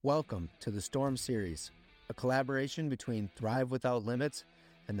Welcome to the Storm Series, a collaboration between Thrive Without Limits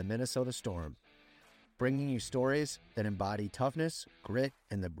and the Minnesota Storm, bringing you stories that embody toughness, grit,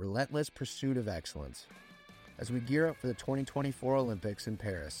 and the relentless pursuit of excellence. As we gear up for the 2024 Olympics in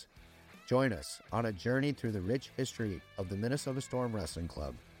Paris, join us on a journey through the rich history of the Minnesota Storm Wrestling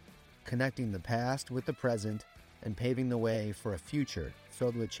Club, connecting the past with the present and paving the way for a future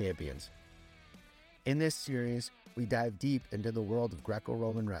filled with champions. In this series, we dive deep into the world of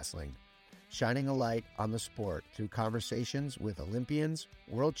Greco-Roman wrestling, shining a light on the sport through conversations with Olympians,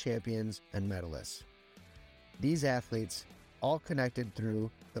 world champions, and medalists. These athletes, all connected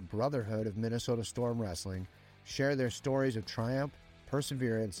through the brotherhood of Minnesota Storm Wrestling, share their stories of triumph,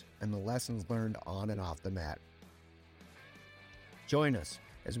 perseverance, and the lessons learned on and off the mat. Join us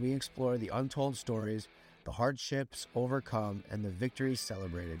as we explore the untold stories, the hardships overcome, and the victories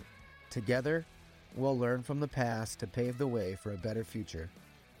celebrated. Together, we'll learn from the past to pave the way for a better future.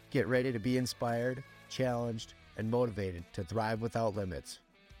 Get ready to be inspired, challenged, and motivated to thrive without limits.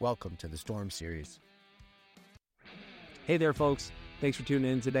 Welcome to the Storm Series. Hey there, folks. Thanks for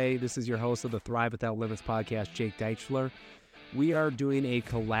tuning in today. This is your host of the Thrive Without Limits podcast, Jake Deichler. We are doing a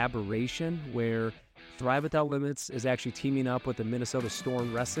collaboration where Thrive Without Limits is actually teaming up with the Minnesota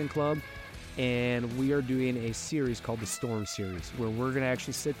Storm Wrestling Club, and we are doing a series called the Storm Series, where we're going to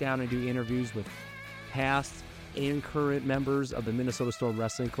actually sit down and do interviews with past and current members of the Minnesota Storm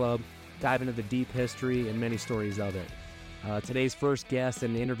Wrestling Club, dive into the deep history and many stories of it. Today's first guest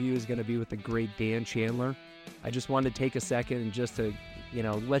and interview is going to be with the great Dan Chandler. I just wanted to take a second and just to,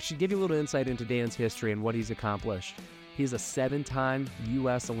 give you a little insight into Dan's history and what he's accomplished. He's a 7-time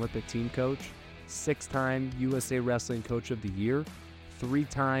U.S. Olympic team coach, 6-time USA Wrestling Coach of the Year,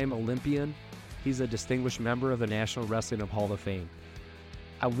 3-time Olympian. He's a distinguished member of the National Wrestling Hall of Fame.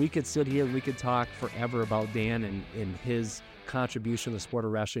 We could sit here and we could talk forever about Dan and his contribution to the sport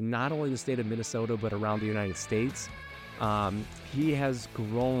of wrestling, not only in the state of Minnesota, but around the United States. He has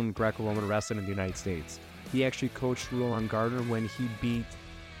grown Greco-Roman wrestling in the United States. He actually coached Roland Gardner when he beat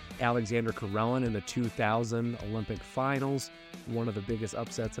Alexander Karelin in the 2000 Olympic finals, one of the biggest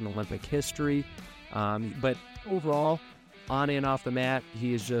upsets in Olympic history. But overall, on and off the mat,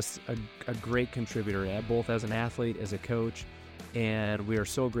 he is just a great contributor, both as an athlete, as a coach. And we are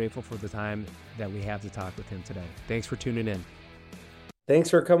so grateful for the time that we have to talk with him today. Thanks for tuning in. Thanks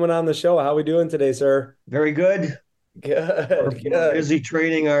for coming on the show. How are we doing today, sir? Very good. We're busy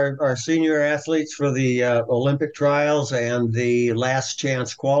training our senior athletes for the Olympic trials and the last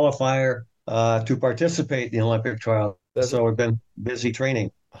chance qualifier to participate in the Olympic trials. So we've been busy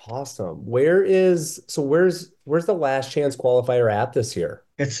training. Awesome. Where's the last chance qualifier at this year?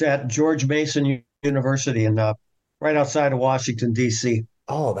 It's at George Mason University in right outside of Washington, D.C.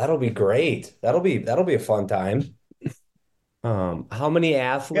 Oh, that'll be great. That'll be a fun time. How many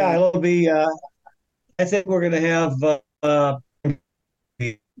athletes? Yeah, it'll be. I think we're going to have.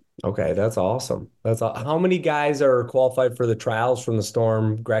 Okay, that's awesome. How many guys are qualified for the trials from the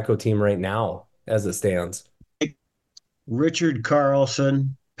Storm Greco team right now, as it stands? Richard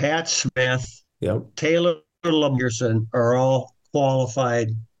Carlson, Pat Smith, Taylor Lamerson are all qualified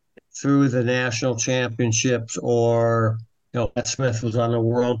through the national championships, or Pat Smith was on the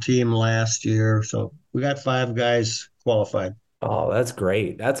world team last year. So we got 5 guys qualified. Oh, that's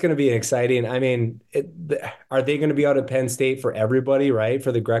great. That's going to be exciting. I mean, are they going to be out at Penn State for everybody, right?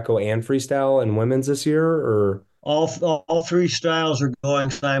 For the Greco and freestyle and women's this year, or all 3 styles are going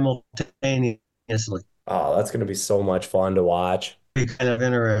simultaneously. Oh, that's going to be so much fun to watch. Be kind of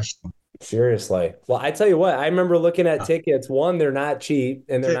interesting. Seriously. Well, I tell you what, I remember looking at tickets. One, they're not cheap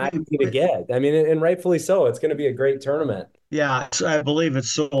and they're not easy to get. I mean, and rightfully so. It's going to be a great tournament. Yeah, I believe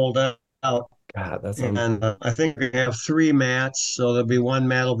it's sold out. God, that's and I think we have 3 mats. So there'll be one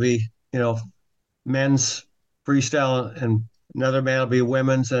mat will be, men's freestyle, and another mat will be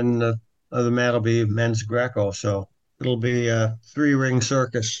women's, and the other mat will be men's Greco. So it'll be a 3-ring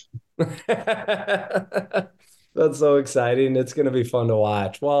circus. That's so exciting. It's going to be fun to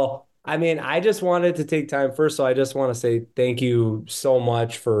watch. Well, I mean, I just wanted to take time first. So I just want to say thank you so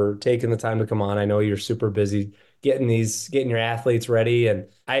much for taking the time to come on. I know you're super busy getting your athletes ready. And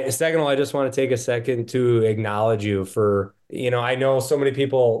second of all, I just want to take a second to acknowledge you for, I know so many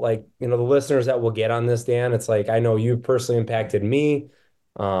people, like, the listeners that will get on this, Dan, it's like, I know you personally impacted me.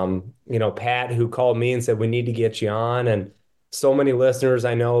 Pat, who called me and said, we need to get you on. And so many listeners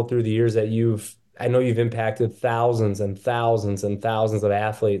I know through the years that you've impacted thousands and thousands and thousands of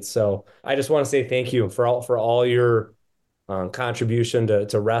athletes. So I just want to say thank you for all your contribution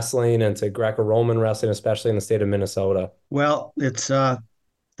to wrestling and to Greco-Roman wrestling, especially in the state of Minnesota. Well, it's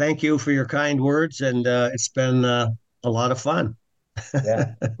thank you for your kind words, and it's been a lot of fun.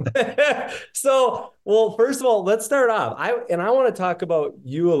 Yeah. So, well, first of all, let's start off. I want to talk about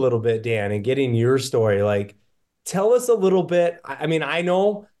you a little bit, Dan, and getting your story. Like, tell us a little bit. I mean, I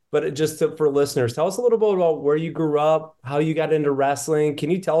know, but for listeners, tell us a little bit about where you grew up, how you got into wrestling.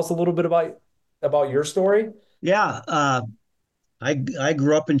 Can you tell us a little bit about your story? Yeah, I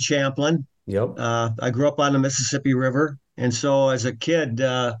grew up in Champlin. Yep. I grew up on the Mississippi River, and so as a kid,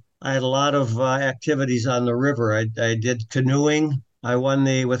 I had a lot of activities on the river. I did canoeing. I won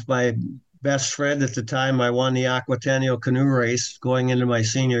the with my best friend at the time. I won the Aquatennial canoe race going into my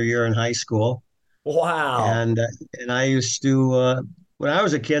senior year in high school, Wow. and I used to when I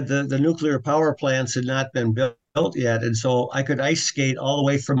was a kid, the nuclear power plants had not been built yet, and so I could ice skate all the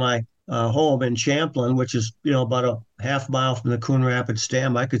way from my home in Champlin, which is about a half mile from the Coon Rapids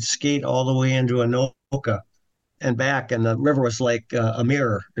Dam. I could skate all the way into Anoka and back, and the river was like a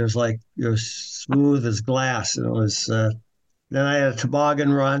mirror. It was smooth as glass, and it was. Then I had a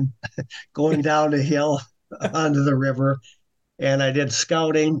toboggan run going down the hill onto the river, and I did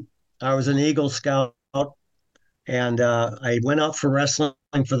scouting. I was an Eagle Scout, and I went out for wrestling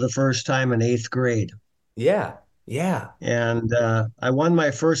for the first time in eighth grade. Yeah. Yeah. And I won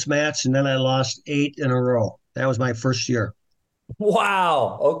my first match, and then I lost 8 in a row. That was my first year.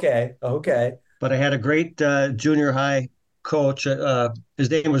 Wow. Okay. Okay. But I had a great junior high coach. His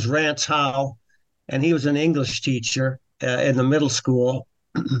name was Rance Howe, and he was an English teacher in the middle school.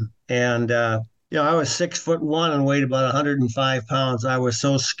 And I was 6'1" and weighed about 105 pounds. I was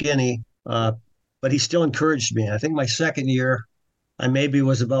so skinny, but he still encouraged me. I think my second year, I maybe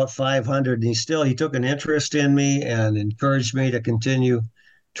was about 500, and he took an interest in me and encouraged me to continue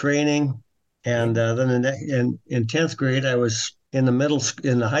training. And then in 10th grade, I was in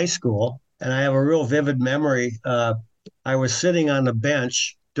the high school, and I have a real vivid memory. I was sitting on the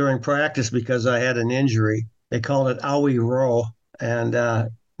bench during practice because I had an injury. They called it owie row, and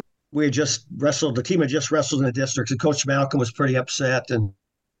we had just wrestled. The team had just wrestled in the districts, and Coach Malcolm was pretty upset, and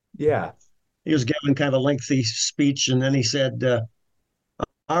Yeah. he was giving kind of a lengthy speech, and then he said,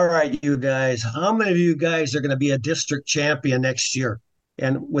 all right, you guys, how many of you guys are going to be a district champion next year?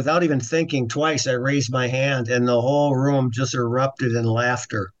 And without even thinking twice, I raised my hand, and the whole room just erupted in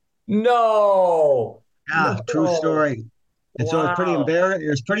laughter. No. Yeah, true No. story. And so Wow. it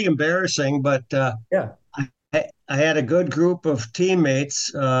was pretty embarrassing, but Yeah. I had a good group of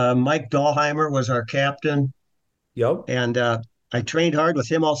teammates. Mike Dahlheimer was our captain, Yep. and I trained hard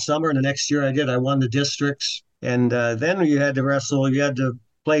with him all summer. And the next year I did. I won the districts, and then you had to wrestle. You had to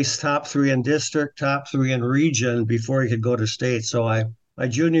place top 3 in district, top 3 in region before you could go to state. So my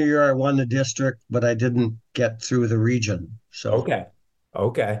junior year I won the district, but I didn't get through the region. So Okay.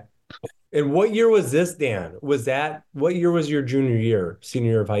 Okay. And what year was this, Dan? What year was your junior year,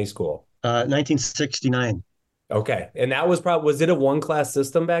 senior year of high school? 1969. Okay. And was it a one class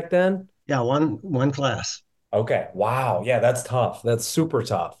system back then? Yeah, one class. Okay. Wow. Yeah, that's tough. That's super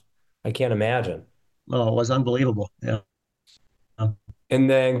tough. I can't imagine. Oh, it was unbelievable. Yeah. And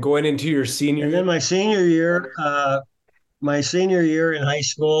then going into your senior And year. then my senior year in high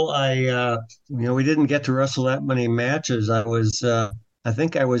school, we didn't get to wrestle that many matches. I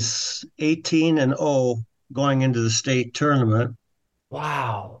think I was 18-0 going into the state tournament,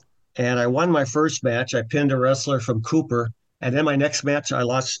 Wow. and I won my first match. I pinned a wrestler from Cooper, and then my next match I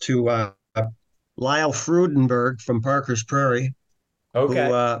lost to Lyle Frudenberg from Parker's Prairie, who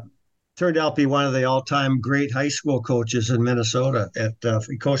Okay. turned out to be one of the all-time great high school coaches in Minnesota.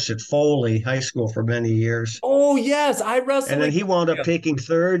 He coached at Foley High School for many years, Oh, yes. I and wrestled then he wound up against him. taking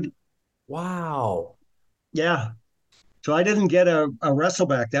third. Wow. Yeah, so I didn't get a wrestle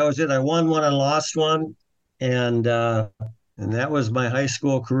back. That was it. I won one and lost one, and that was my high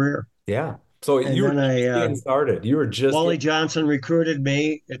school career. Yeah. So And you were then just getting started. You were just Wally getting. Johnson recruited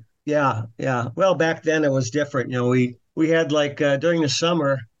me. Yeah, yeah. Well, back then it was different. We had like during the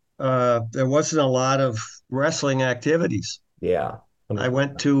summer, there wasn't a lot of wrestling activities. Yeah. I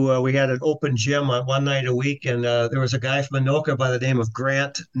went to we had an open gym on one night a week, and there was a guy from Anoka by the name of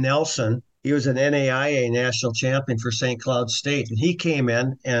Grant Nelson. He was an NAIA national champion for St. Cloud State, and he came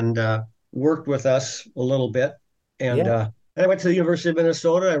in and worked with us a little bit. And Yeah. I went to the University of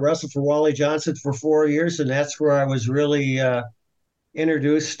Minnesota. I wrestled for Wally Johnson for 4 years, and that's where I was really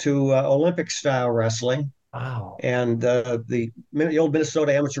introduced to Olympic style wrestling. Wow. And the old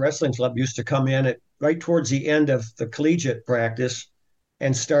Minnesota Amateur Wrestling Club used to come in at right towards the end of the collegiate practice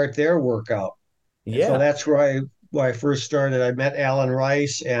and start their workout. And so Yeah. that's where I first started. I met Alan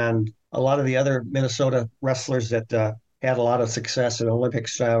Rice and a lot of the other Minnesota wrestlers that had a lot of success in Olympic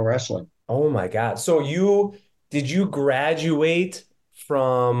style wrestling. Oh my God. Did you graduate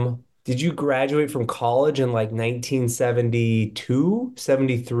from did you graduate from college in like 1972,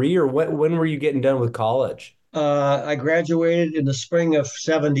 73, or when were you getting done with college? I graduated in the spring of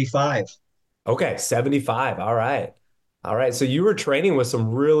 75. Okay, 75. All right. All right. So you were training with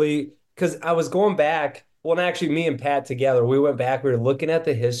some really, because I was going back. Well, and actually, me and Pat together, we went back. We were looking at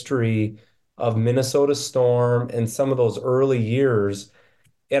the history of Minnesota Storm and some of those early years.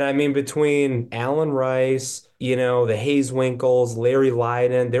 And I mean, between Alan Rice, the Hayes Winkles, Larry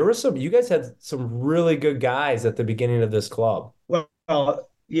Lyden, there were you guys had some really good guys at the beginning of this club. Well,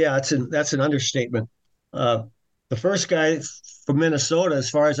 yeah, that's an understatement. Uh, the first guy from Minnesota, as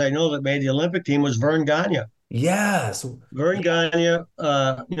far as I know, that made the Olympic team was Vern Gagne. Yes. Vern Gagne,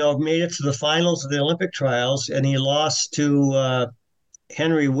 made it to the finals of the Olympic trials, and he lost to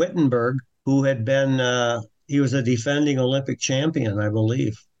Henry Wittenberg, who had been he was a defending Olympic champion, I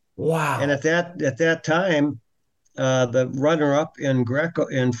believe. And Wow. at that time, the runner-up in Greco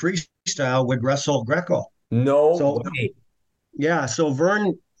in freestyle would wrestle Greco. No So way. yeah, so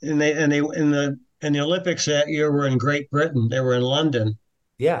Vern and they in the Olympics that year were in Great Britain. They were in London,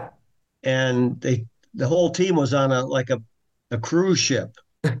 Yeah. and the whole team was on a cruise ship.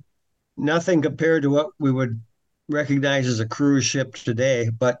 Nothing compared to what we would recognize as a cruise ship today,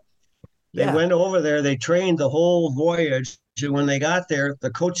 but they Yeah. went over there. They trained the whole voyage. And when they got there, the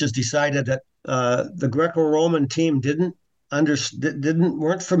coaches decided that the Greco-Roman team didn't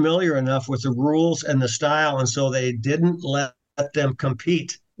weren't familiar enough with the rules and the style, and so they didn't let them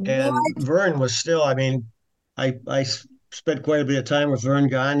compete. And What? Vern was still. I mean, I spent quite a bit of time with Vern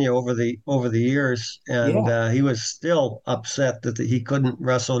Gagne over the years, and Yeah. he was still upset that he couldn't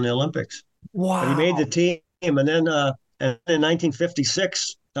wrestle in the Olympics. But he made the Wow. team, and then in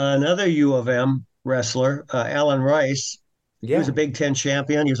 1956, another U of M wrestler, Alan Rice. He was a Yeah. Big Ten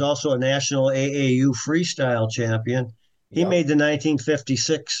champion. He was also a national AAU freestyle champion. He Yep. made the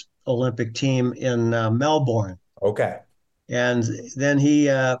 1956 Olympic team in Melbourne. Okay. And then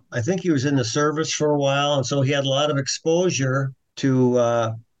I think he was in the service for a while. And so he had a lot of exposure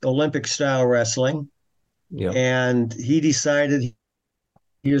to Olympic style wrestling. Yep. And he decided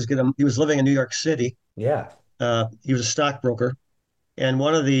he was living in New York City. Yeah. He was a stockbroker. And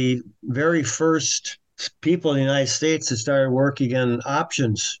one of the very first people in the United States that started working in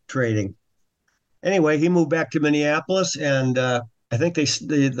options trading. Anyway, he moved back to Minneapolis, and I think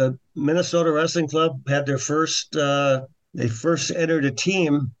the Minnesota Wrestling Club had they first entered a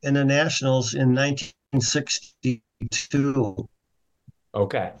team in the Nationals in 1962,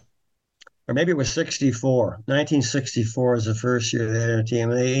 Okay. or maybe it was 64. 1964 is the first year they entered a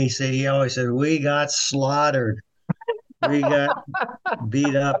team. And he always said, "We got slaughtered. We got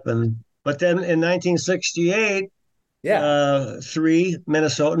beat up." But then in 1968, Yeah. three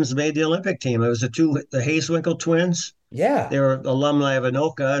Minnesotans made the Olympic team. It was the Hayeswinkle twins. Yeah. They were alumni of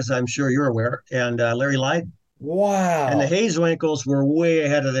Anoka, as I'm sure you're aware, and Larry Lyden. And the Wow. Hayeswinkles were way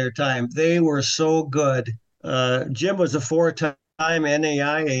ahead of their time. They were so good. Jim was a four-time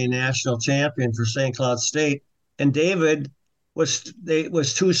NAIA national champion for St. Cloud State, and David was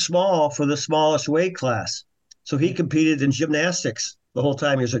too small for the smallest weight class, so he competed in gymnastics the whole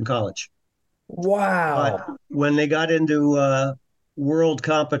time he was in college. But Wow. when they got into world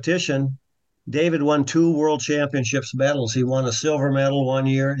competition, David won two world championships medals. He won a silver medal one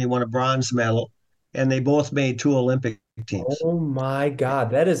year and he won a bronze medal. And they both made two Olympic teams. Oh my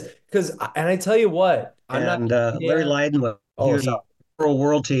God. That is because, and I tell you what, I'm not, And Larry yeah. Lyden, he Oh, was sorry.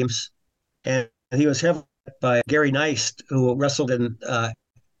 world teams. And he was heavily by Gary Neist, who wrestled in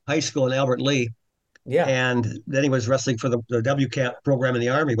high school in Albert Lee. Yeah. And then he was wrestling for the WCAP program in the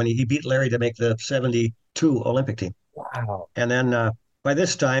Army when he beat Larry to make the 72 Olympic team. Wow. And then by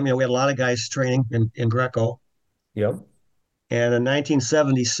this time, we had a lot of guys training in Greco. Yep. And in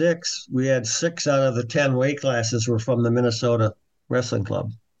 1976, we had 6 out of the 10 weight classes were from the Minnesota Wrestling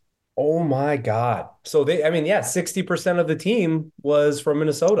Club. Oh my God. So I mean, yeah, 60% of the team was from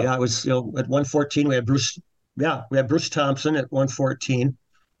Minnesota. Yeah, it was, at 114, we had Bruce Thompson at 114.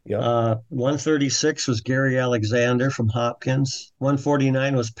 Yep. 136 was Gary Alexander from Hopkins.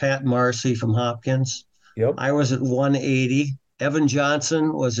 149 was Pat Marcy from Hopkins. Yep. I was at 180. Evan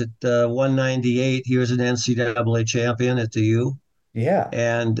Johnson was at 198. He was an NCAA champion at the U. Yeah.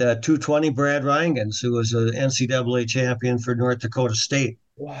 And 220, Brad Reingens, who was an NCAA champion for North Dakota State.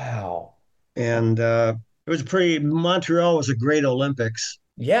 Wow. And Montreal was a great Olympics.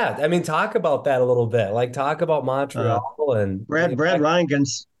 Yeah. I mean, talk about that a little bit. Like, talk about Uh, Montreal and Brad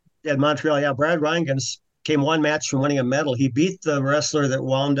Reingens at Montreal. Yeah, Brad Reingens came one match from winning a medal. He beat the wrestler that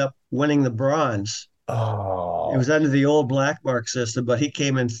wound up winning the bronze. It was oh. under the old black mark system, but he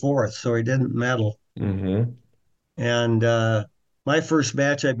came in fourth, so he didn't medal. Mm-hmm. And my first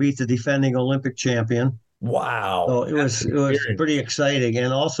match, I beat the defending Olympic champion. So Wow. That's it was pretty experience. exciting.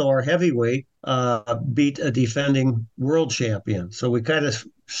 And also our heavyweight beat a defending world champion. So we kind of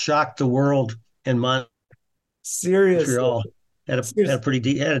shocked the world in Seriously. Montreal.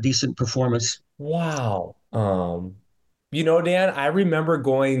 Seriously. Had a decent performance. Wow. Dan, I remember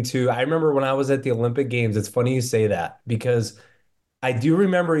when I was at the Olympic Games, it's funny you say that because I do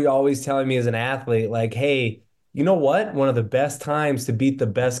remember you always telling me as an athlete, like, hey, you know what? One of the best times to beat the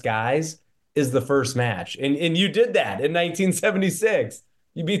best guys is the first match. And you did that in 1976.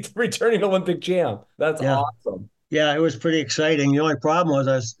 You beat the returning Olympic champ. That's Yeah. awesome. Yeah, it was pretty exciting. The only problem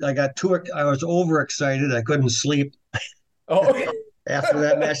was I was overexcited. I couldn't sleep Oh, after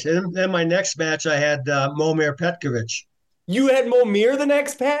that match. And then my next match, I had Momir Petkovic. you had Momir the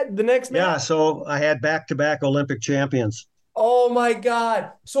next match? Yeah, so I had back-to-back Olympic champions. Oh my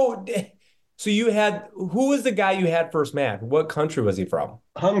God. So who was the guy you had first match? What country was he from?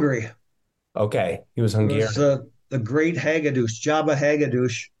 Hungary. Okay, he was It was Hungarian. the great Hagedus, Jabba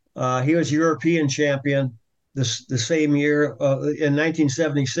Hagedus. He was European champion the same year. In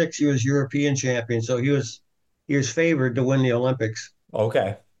 1976, he was European champion, so he was favored to win the Olympics.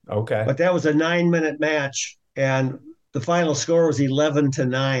 Okay. Okay. But that was a 9-minute match, and the final score was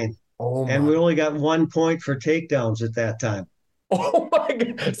 11-9, Oh and my. we only got 1 point for takedowns at that time. Oh my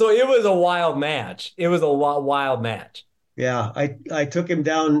God. So it was a wild match. It was a wild match. Yeah, I took him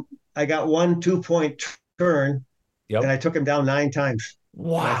down. I got 1 2-point turn, and I Yep. took him down 9 times. And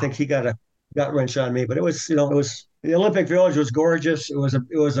I think Wow. he got a gut wrench on me. But it was the Olympic Village was gorgeous. It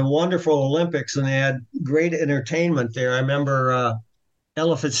was a wonderful Olympics, and they had great entertainment there. I remember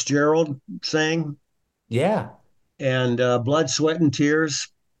Ella Fitzgerald sang, Yeah. and Blood, Sweat, and Tears,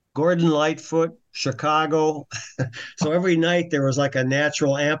 Gordon Lightfoot, Chicago. So every night there was like a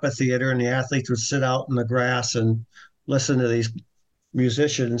natural amphitheater, and the athletes would sit out in the grass and listen to these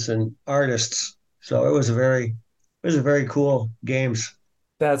musicians and artists. So it was a very cool games.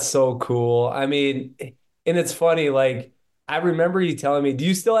 That's so cool. I mean, and it's funny, like I remember you telling me, do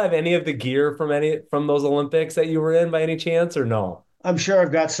you still have any of the gear from those Olympics that you were in by any chance or no? I'm sure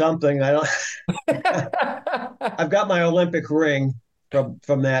I've got something. I don't. I've got my Olympic ring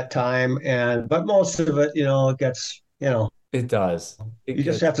from that time, and but most of it, it gets, It does. It you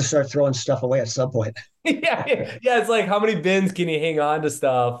just gets have to start throwing stuff away at some point. yeah, it's like how many bins can you hang on to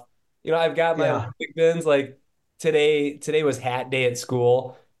stuff? I've got my Yeah, Olympic bins. Like today was hat day at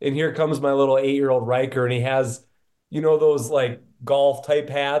school, and here comes my little 8-year-old Riker, and he has, those like golf type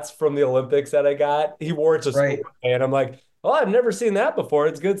hats from the Olympics that I got. He wore it to school, right. and I'm like, oh, I've never seen that before.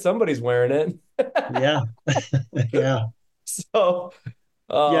 It's good somebody's wearing it. Yeah, yeah, So,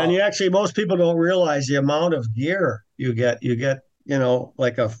 yeah. And uh, you actually, most people don't realize the amount of gear you get. You get,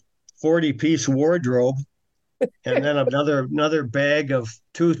 like a 40-piece wardrobe, and then another bag of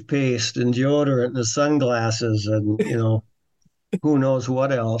toothpaste and deodorant and the sunglasses, and who knows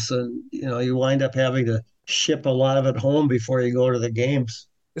what else. And you wind up having to ship a lot of it home before you go to the games.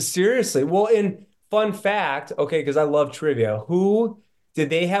 seriously. Well, in fun fact, okay, because I love trivia. Who did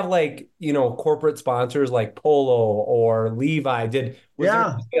they have like, corporate sponsors like Polo or Levi? Was there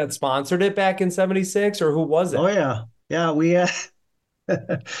Yeah. somebody that sponsored it back in 76 or who was Oh it? yeah. Yeah, we had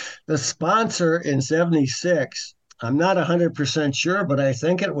the sponsor in 76. I'm not 100% sure, but I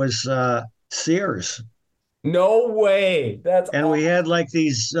think it was Sears. No way. That's And we awesome. had like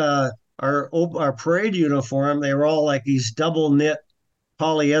these our parade uniform, they were all like these double knit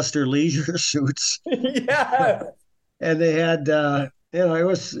polyester leisure suits. Yeah. And they had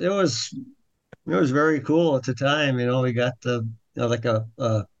it was very cool at the time. We got like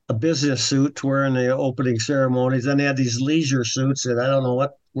a business suit wearing the opening ceremonies. Then they had these leisure suits, and I don't know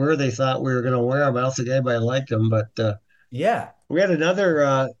where they thought we were going to wear them. I don't think anybody liked them, but Yeah. we had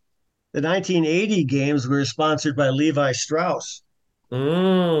another. The 1980 games we were sponsored by Levi Strauss,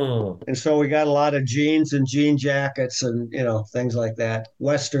 Mm. and so we got a lot of jeans and jean jackets and things like that.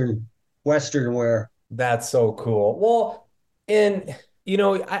 Western wear. That's so cool. Well, and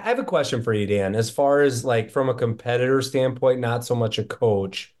I have a question for you, Dan. As far as like from a competitor standpoint, not so much a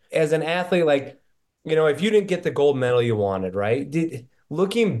coach. As an athlete, like, if you didn't get the gold medal you wanted, right?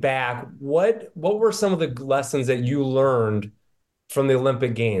 Looking back, what were some of the lessons that you learned from the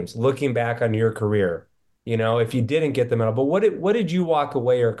Olympic Games, looking back on your career? If you didn't get the medal, but what did you walk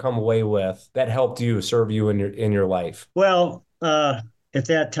away or come away with that helped you serve you in your life? Well, at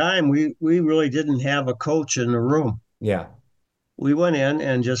that time, we really didn't have a coach in the room. Yeah. We went in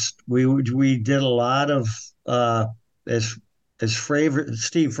and just we did a lot of as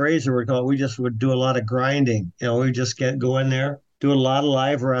Steve Fraser would call it, we just would do a lot of grinding. We just go in there, do a lot of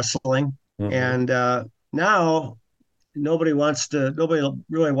live wrestling, Hmm. and now nobody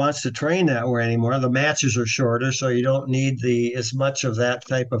really wants to train that way anymore. The matches are shorter, so you don't need the as much of that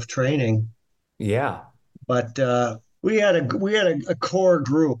type of training. Yeah. But we had a core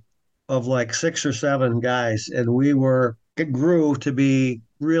group of like 6 or 7 guys, and it grew to be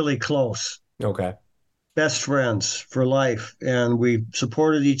really close, Okay. best friends for life, and we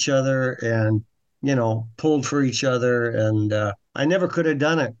supported each other and pulled for each other. And I never could have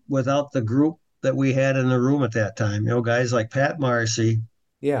done it without the group that we had in the room at that time. Guys like Pat Marcy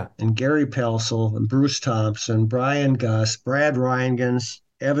Yeah. and Gary Pelsel and Bruce Thompson, Brian Gus, Brad Reingans,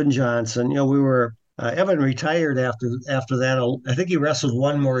 Evan Johnson. We were Evan retired after that. I think he wrestled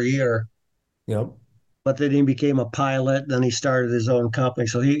one more year, Yep. but then he became a pilot. Then he started his own company,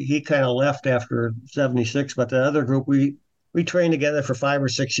 so he kind of left after '76. But the other group, we trained together for 5 or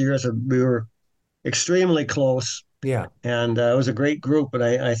 6 years, and we were extremely close. Yeah. And it was a great group. And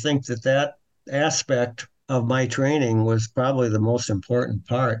I think that aspect of my training was probably the most important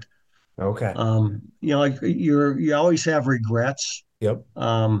part. Okay. Like you always have regrets. Yep.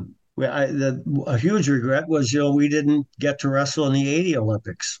 A huge regret was, we didn't get to wrestle in the '80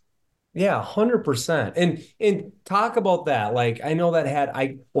 Olympics. Yeah, 100%. And talk about that. Like, I know that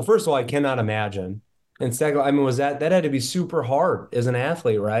well, first of all, I cannot imagine. And second, I mean, that had to be super hard as an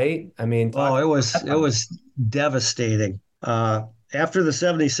athlete, right? I mean, Oh, it was devastating. After the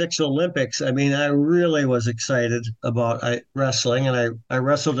 '76 Olympics, I mean, I really was excited about wrestling, and I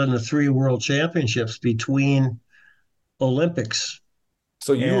wrestled in the 3 world championships between Olympics.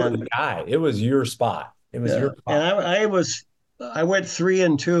 so you were the And guy. It was your spot. It was yeah, your and spot. I went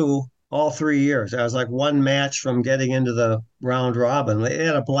 3-2 all 3 years. I was like one match from getting into the round robin. They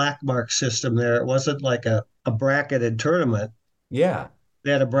had a black mark system there. It wasn't like a bracketed tournament. Yeah.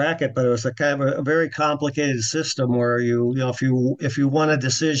 They had a bracket, but it was a kind of a very complicated system where if you won a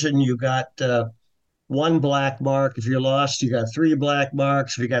decision, you got one black mark. If you lost, you got 3 black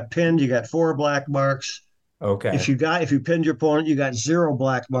marks. If you got pinned, you got 4 black marks. Okay. If you pinned your opponent, you got 0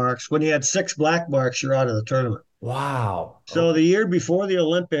 black marks. When you had 6 black marks, you're out of the tournament. Wow. So Okay. the year before the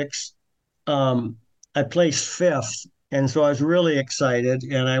Olympics, um, I placed fifth, and so I was really excited.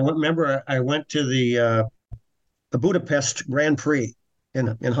 And remember I went to the Budapest Grand Prix in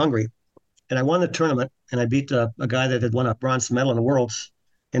Hungary, and I won the tournament, and I beat a guy that had won a bronze medal in the Worlds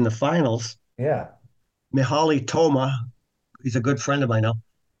in the finals, Yeah. Mihaly Toma. He's a good friend of mine now.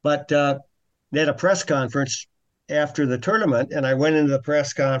 But they had a press conference after the tournament, and I went into the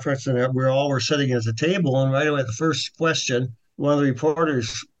press conference, and we were sitting at the table, and right away, the first question, one of the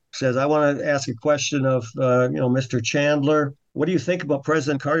reporters says, "I want to ask a question of Mr. Chandler. What do you think about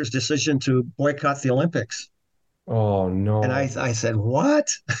President Carter's decision to boycott the Olympics?" Oh And I no. I said, "What?"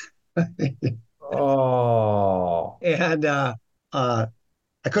 Oh. And I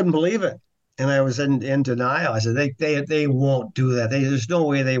couldn't believe it. And I was in denial. I said, they won't do that. There's no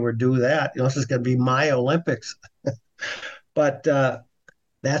way they would do that. This is going to be my Olympics. But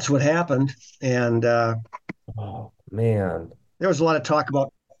that's what happened. And Oh man. there was a lot of talk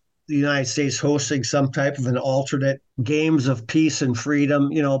about the United States hosting some type of an alternate games of peace and freedom,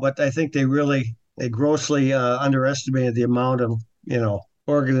 but I think they grossly underestimated the amount of,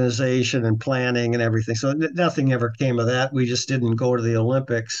 organization and planning and everything. So nothing ever came of that. We just didn't go to the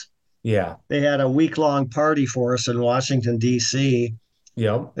Olympics. Yeah. They had a week-long party for us in Washington, D.C.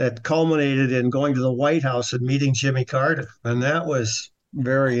 Yep. that culminated in going to the White House and meeting Jimmy Carter. And that was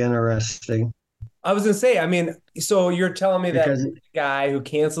very interesting I was gonna say, I mean, so you're telling me that because guy who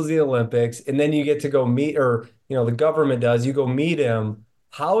cancels the Olympics and then you get to go meet, or the government does, you go meet him.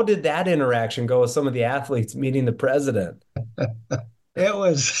 How did that interaction go with some of the athletes meeting the president? it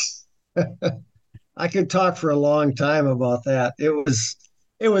was, I could talk for a long time about that.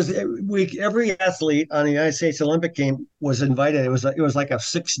 Every athlete on the United States Olympic team was invited. It was like a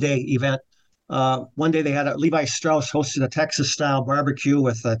 6-day event. One day they had Levi Strauss hosted a Texas style barbecue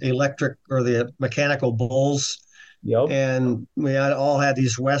with the electric or the mechanical bulls, Yep. and all had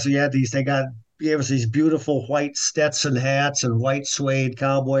these gave us these beautiful white Stetson hats and white suede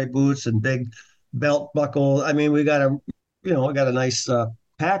cowboy boots and big belt buckle. I mean, we got a nice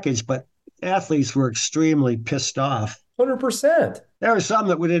package, but athletes were extremely pissed off. 100%. There were some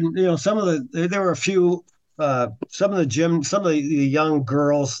that we didn't, there were a few, some of the young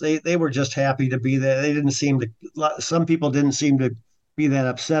girls, they were just happy to be there. Some people didn't seem to be that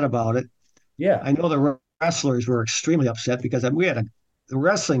upset about it. Yeah. I know the wrestlers were extremely upset because the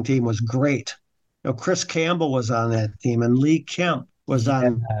wrestling team was great. Chris Campbell was on that team, and Lee Kemp was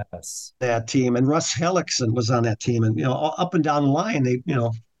on Yes. that team, and Russ Hellickson was on that team, and up and down the line,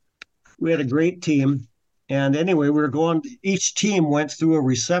 we had a great team, And anyway, we were going, each team went through a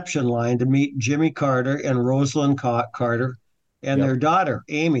reception line to meet Jimmy Carter and Rosalind Carter and their Yep. daughter,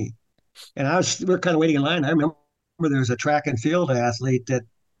 Amy. And we were kind of waiting in line. I remember there was a track and field athlete that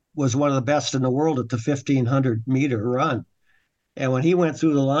was one of the best in the world at the 1,500-meter run. And when he went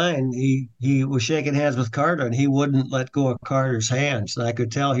through the line, he was shaking hands with Carter, and he wouldn't let go of Carter's hands. And I could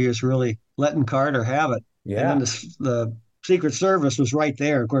tell he was really letting Carter have it. And then Yeah. the Secret Service was right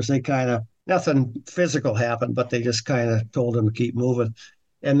there. Of course, they kind of nothing physical happened, but they just kind of told him to keep moving.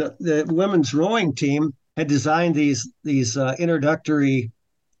 And the women's rowing team had designed these introductory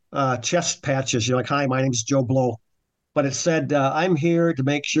chest patches. You're like, "Hi, my name's Joe Blow," but it said, "I'm here to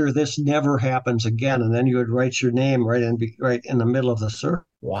make sure this never happens again." And then you would write your name right in the middle of the circle.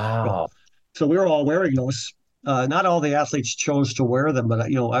 Wow. So we were all wearing those. Not all the athletes chose to wear them, but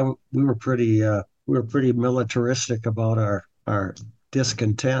we were pretty militaristic about our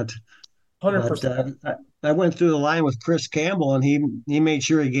discontent. But 100%. I went through the line with Chris Campbell, and he made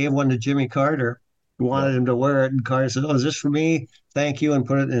sure he gave one to Jimmy Carter, who wanted Yep. him to wear it. And Carter said, "Oh, is this for me? Thank you," and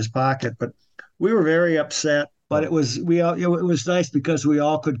put it in his pocket. But we were very upset. But Yep. it was nice because we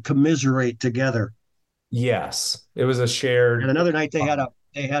all could commiserate together. Yes. It was a And shared. another night they had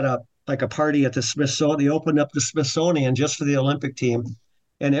a like a party at the Smithsonian. They opened up the Smithsonian just for the Olympic team,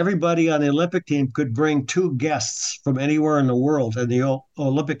 and everybody on the Olympic team could bring two guests from anywhere in the world, and the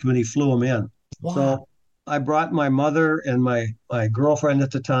Olympic Committee flew them in. Wow. So I brought my mother and my girlfriend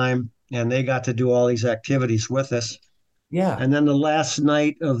at the time, and they got to do all these activities with us. Yeah. And then the last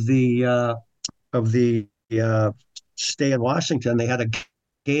night of the stay in Washington, they had a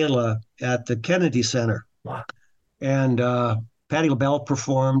gala at the Kennedy Center, Wow. and Patti LaBelle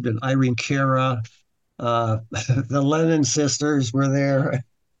performed, and Irene Cara, the Lennon sisters were there.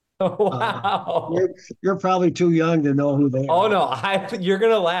 Wow. You're probably too young to know who they Oh are. no, you're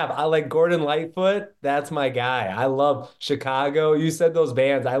gonna laugh. I like Gordon Lightfoot. That's my guy. I love Chicago. You said those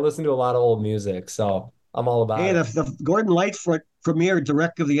bands. I listen to a lot of old music, so I'm all Hey, about the Gordon Lightfoot premiered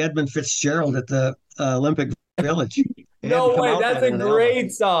director of the Edmund Fitzgerald at the Olympic it. Village. It hadn't No come way. out That's yet a in an album.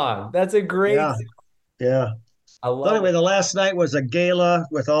 great song. That's a great Yeah, song. yeah. I So love anyway, it. the last night was a gala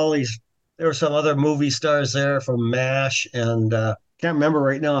with all these. There were some other movie stars there from MASH, and can't remember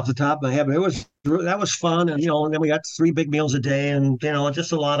right now off the top of my head, but that was fun. And and then we got three big meals a day, and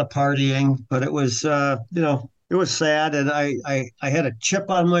just a lot of partying. But it was it was sad, and I had a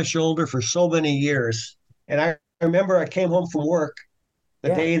chip on my shoulder for so many years. And I remember I came home from work the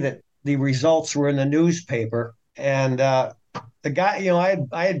Yeah. day that the results were in the newspaper, and the guy,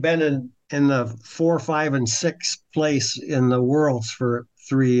 I had been in the 4, 5, and 6th place in the worlds for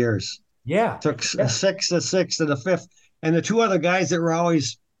 3 years. Yeah. Took a Yeah. sixth, a sixth, and a fifth. And the two other guys that were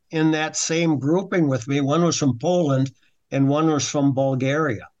always in that same grouping with me, one was from Poland and one was from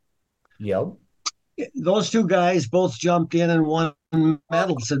Bulgaria. Yep. Those two guys both jumped in and won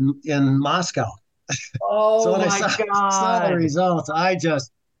medals in Moscow. So Oh when I my saw the God. results, I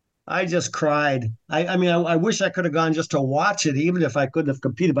just cried. I mean, I wish I could have gone just to watch it, even if I couldn't have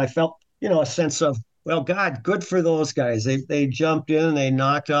competed. But I felt, a sense of, well, God, good for those guys. They jumped in and they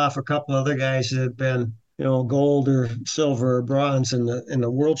knocked off a couple other guys that had been, gold or silver or bronze in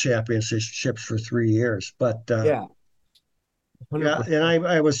the world championships for 3 years. But Yeah. yeah, 100%. and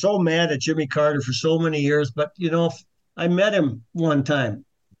I was so mad at Jimmy Carter for so many years. But I met him one time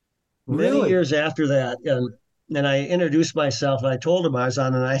many Really? years after that, and I introduced myself, and I told him I was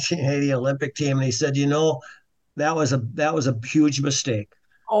on the 1980 Olympic team, and he said, that was a huge mistake.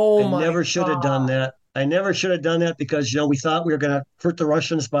 Oh I my never should have done God. that. I never should have done that because we thought we were going to hurt the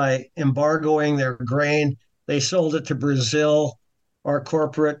Russians by embargoing their grain. They sold it to Brazil. Our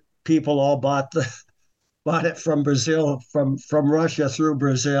corporate people all bought it from Brazil, from Russia through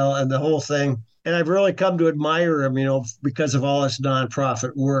Brazil, and the whole thing. And I've really come to admire him, because of all his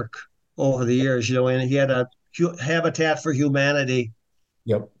nonprofit work over the years. And he had a Habitat for Humanity,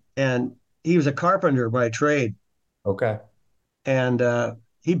 Yep. and he was a carpenter by trade, Okay. and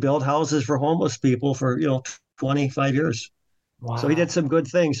he built houses for homeless people for 25 years. So he Wow. did some good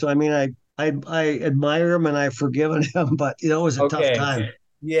things. So I mean, I admire him and I've forgiven him, but it was a tough Okay. time. It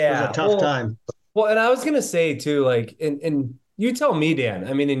was a Yeah. tough time. Well, and I was gonna say too, like, and you tell me, Dan.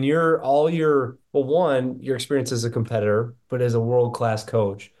 I mean, in your experience as a competitor, but as a world-class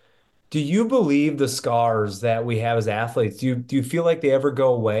coach, do you believe the scars that we have as athletes? Do you feel like they ever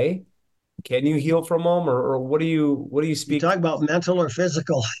go away? Can you heal from them, or what do you You speak talk to? about mental or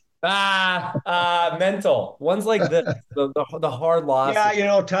physical. Mental ones like this, the hard losses.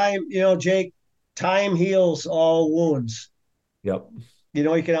 Yeah, time, Jake, time heals all wounds. Yep.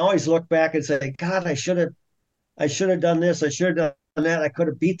 You can always look back and say, God, I should have done this. I should have that. I could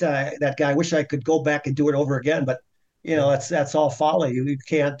have beat that guy. I wish I could go back and do it over again, but Yeah, that's all folly. You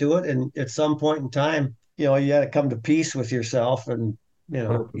can't do it. And at some point in time, you had to come to peace with yourself, and you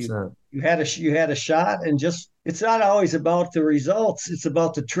 100%. you had a shot, and just it's not always about the results. It's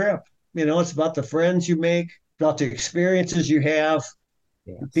about the trip. It's about the friends you make, about the experiences you have,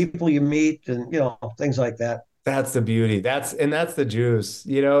 the Yes. people you meet, and things like that. That's the beauty. That's the juice.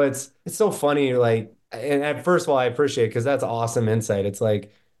 It's so funny. Like, and first of all, I appreciate it because that's awesome insight. It's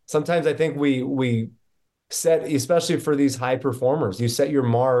like sometimes I think we set, especially for these high performers, you set your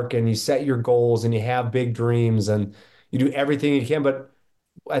mark and you set your goals and you have big dreams and you do everything you can. But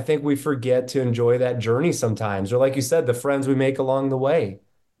I think we forget to enjoy that journey sometimes. Or like you said, the friends we make along the way.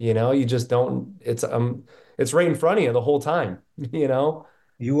 You just don't, it's right in front of you the whole time, you know?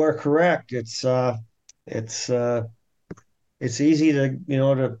 You are correct. It's it's easy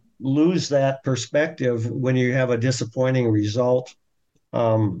to lose that perspective when you have a disappointing result.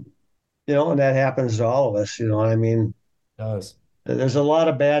 Um, and that happens to all of us. I mean, It does. there's a lot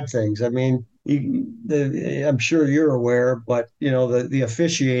of bad things. I mean, I'm sure you're aware, but the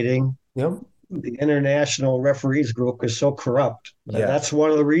officiating, Yep. the international referees group is so corrupt. Yeah. That's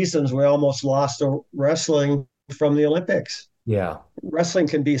one of the reasons we almost lost wrestling from the Olympics. Yeah. Wrestling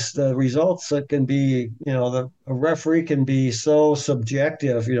can be the results. It can be, a referee can be so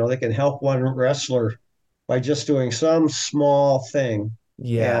subjective. They can help one wrestler by just doing some small thing.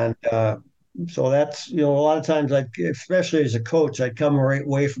 Yeah. And so that's, a lot of times, like, especially as a coach, I'd come right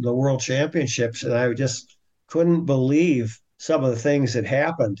away from the world championships and I just couldn't believe some of the things that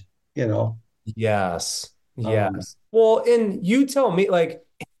happened, you know. Yes. Um, Yes. Well, and you tell me, like,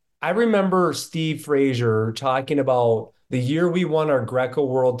 I remember Steve Frazier talking about the year we won our Greco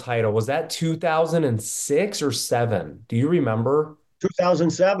world title. Was that 2006 or seven? Do you remember?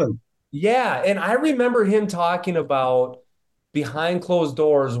 2007. Yeah. And I remember him talking about behind closed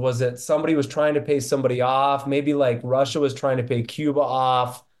doors, was it somebody was trying to pay somebody off? Maybe like Russia was trying to pay Cuba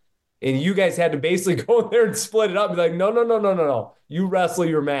off. And you guys had to basically go in there and split it up. Be like, no, no, no, no, no, no. You wrestle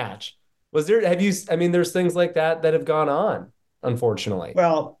your match. I mean, there's things like that that have gone on, unfortunately.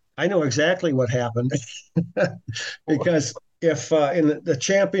 Well, I know exactly what happened because if in the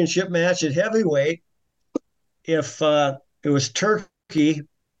championship match at heavyweight, if it was Turkey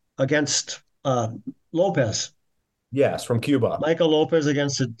against Lopez, Yes, from Cuba. Michael Lopez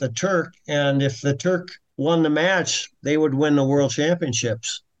against the Turk, and if the Turk won the match, they would win the world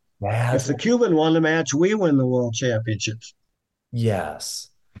championships. If That's the Cuban won the match, we win the world championships. yes.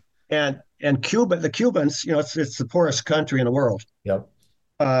 And Cuba, the Cubans, it's the poorest country in the world. Yep.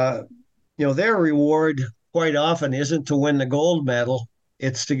 Uh, their reward quite often isn't to win the gold medal;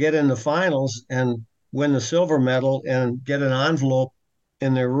 it's to get in the finals and win the silver medal and get an envelope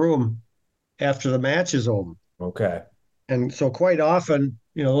in their room after the match is over. Okay. And so quite often,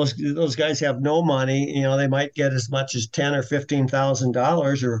 those guys have no money. They might get as much as $10,000 or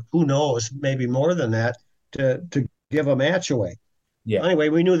 $15,000, or who knows, maybe more than that, to give a match away. Yeah. Anyway,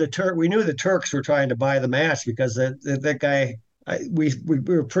 we knew the Turks were trying to buy the match because that guy, we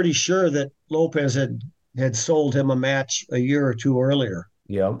were pretty sure that Lopez had sold him a match a year or two earlier.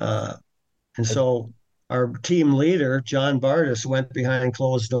 Yep. And so our team leader, John Bardis, went behind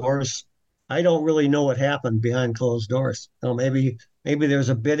closed doors. I don't really know what happened behind closed doors. Maybe there's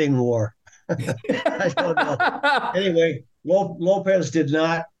a bidding war. I don't know. Anyway, Lopez did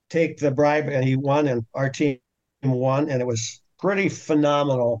not take the bribe, and he won, and our team won, and it was pretty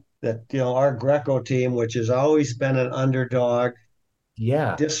phenomenal that our Greco team, which has always been an underdog,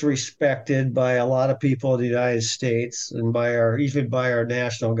 Yeah. disrespected by a lot of people in the United States and even by our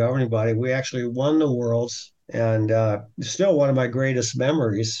national governing body. We actually won the Worlds, and still one of my greatest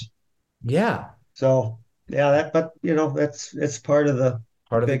memories. Yeah. So yeah, but that's it's part of the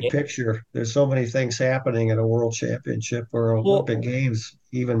Part of the big game. picture. There's so many things happening at a World Championship or Olympic Well, Games,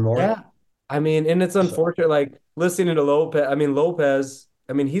 even more. yeah. I mean, and it's So unfortunate, like listening to Lopez,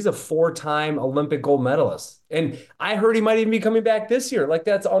 he's a four-time Olympic gold medalist. And I heard he might even be coming back this year. Like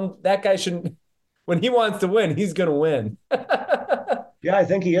that guy shouldn't, when he wants to win, he's gonna win. yeah, I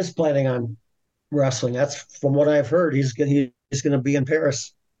think he is planning on wrestling. That's from what I've heard. He's going to be in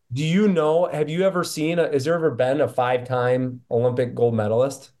Paris. Do you know, have you ever seen, has there ever been a five-time Olympic gold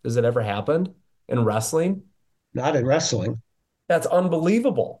medalist? Has it ever happened in wrestling? Not in wrestling. That's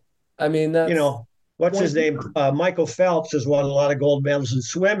unbelievable. I mean, You that's know, what's his name? Michael Phelps has won a lot of gold medals in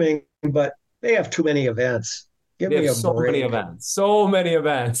swimming, but they have too many events. Give they me have a so many break. events, so many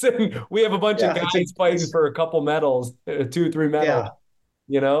events. And we have a bunch of Yeah, guys fighting for a couple medals, two, three medals, yeah,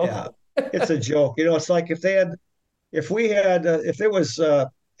 you know? yeah. It's a joke. It's like if it was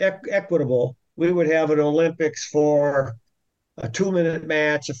equitable, we would have an Olympics for a 2-minute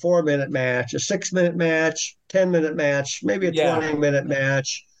match, a 4-minute match, a 6-minute match, 10-minute match, maybe a Yeah. 20-minute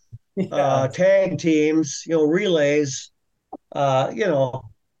match, Yeah. tag teams, relays, you know.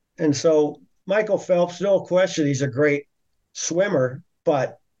 And so Michael Phelps, no question, he's a great swimmer,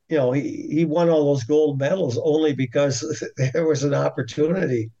 but he won all those gold medals only because there was an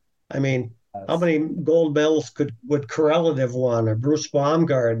opportunity. I mean, how Yes. many gold medals would Corellin have won, or Bruce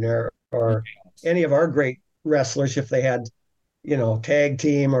Baumgartner, or Yes. any of our great wrestlers if they had, tag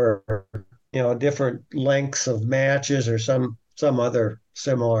team, or different lengths of matches, or some other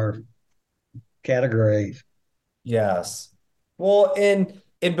similar categories. Yes. Well, and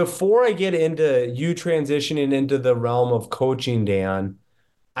before I get into you transitioning into the realm of coaching, Dan,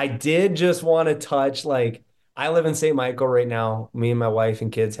 I did just want to touch, like, I live in St. Michael right now. Me and my wife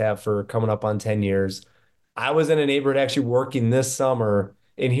and kids have for coming up on 10 years. I was in a neighborhood actually working this summer,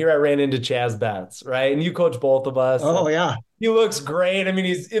 and here I ran into Chaz Betts, right? And you coach both of us. Oh yeah, He looks great. I mean,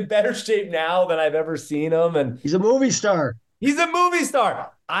 he's in better shape now than I've ever seen him. And he's a movie star. he's a movie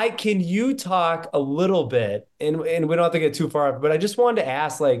star. Can you talk a little bit, and we don't have to get too far, but I just wanted to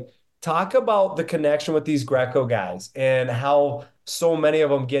ask, like, talk about the connection with these Greco guys and how so many of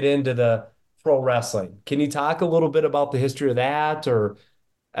them get into the pro wrestling. Can you talk a little bit about the history of that? Or,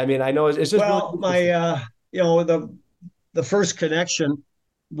 I mean, I know it's just really Well, my interesting. the first connection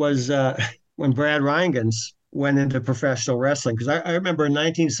was when Brad Reingens went into professional wrestling, because I remember in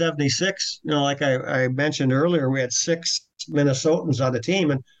 1976, like I mentioned earlier, we had 6 Minnesotans on the team,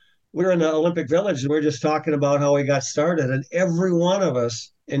 and we were in the Olympic Village, and we were just talking about how we got started, and every one of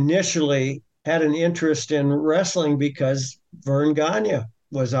us initially had an interest in wrestling because Vern Gagne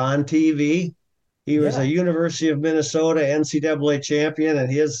was on TV. He was a Yeah. University of Minnesota NCAA champion,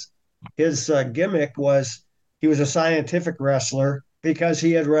 and his gimmick was he was a scientific wrestler because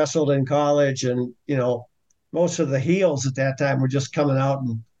he had wrestled in college, and most of the heels at that time were just coming out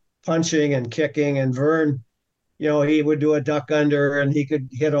and punching and kicking, and Vern, he would do a duck under, and he could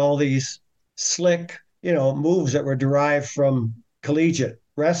hit all these slick moves that were derived from collegiate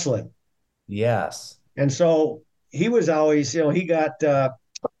wrestling. Yes. And so he was always, he got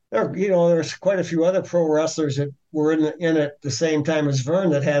there's quite a few other pro wrestlers that were in at the same time as Vern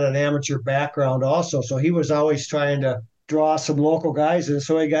that had an amateur background also. So he was always trying to draw some local guys, and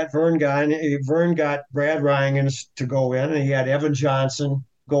so he got Vern guy. Vern got Brad Ryangens to go in, and he had Evan Johnson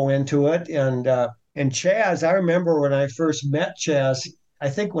go into it, and Chaz. I remember when I first met Chaz. I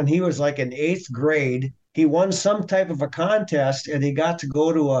think when he was like in 8th grade, he won some type of a contest, and he got to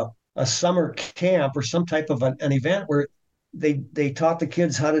go to a summer camp or some type of an event where they taught the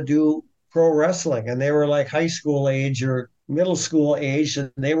kids how to do pro wrestling, and they were like high school age or middle school age,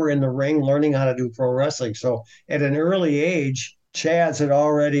 and they were in the ring learning how to do pro wrestling. So at an early age, Chaz had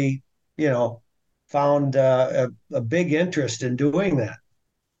already found a big interest in doing that.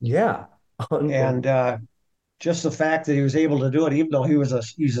 Yeah. And just the fact that he was able to do it, even though he's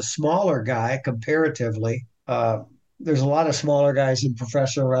a smaller guy comparatively. There's a lot of smaller guys in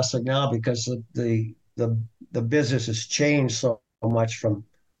professional wrestling now because the business has changed so much from,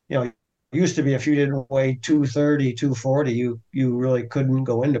 it used to be if you didn't weigh 230, 240, you really couldn't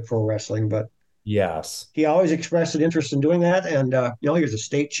go into pro wrestling. But Yes. he always expressed an interest in doing that. And, he was a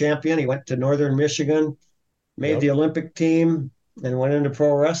state champion. He went to Northern Michigan, made Yep. the Olympic team, and went into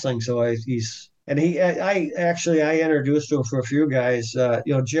pro wrestling. So I introduced him for a few guys.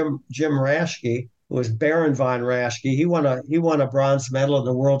 Jim Raschke, who was Baron von Raschke. He won a bronze medal in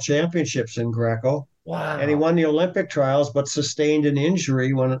the World Championships in Greco, and he Wow. won the Olympic trials, but sustained an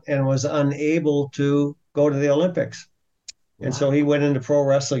injury and was unable to go to the Olympics. And Wow. so he went into pro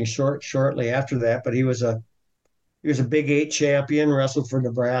wrestling shortly after that. But he was a Big 8 champion, wrestled for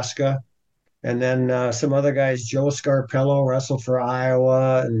Nebraska. And then some other guys, Joe Scarpello wrestled for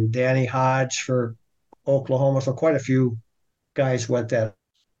Iowa, and Danny Hodge for Oklahoma. So quite a few guys went that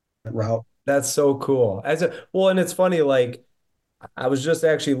route. That's so cool. Well, and it's funny, like, I was just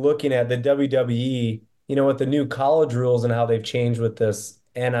actually looking at the WWE, with the new college rules and how they've changed with this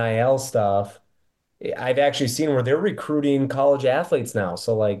NIL stuff. I've actually seen where they're recruiting college athletes now.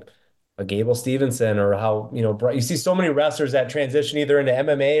 So, like, a Gable Stevenson, or how, you see so many wrestlers that transition either into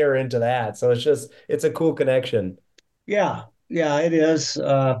MMA or into that. So it's a cool connection. Yeah, yeah, it is.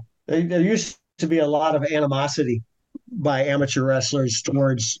 There used to be a lot of animosity by amateur wrestlers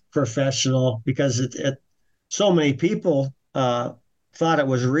towards professional because so many people thought it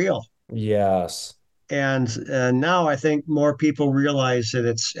was real. Yes. And now I think more people realize that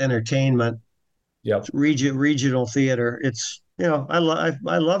it's entertainment, it's Yep. regional theater. It's I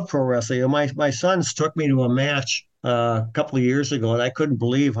love pro wrestling. My sons took me to a match a couple of years ago, and I couldn't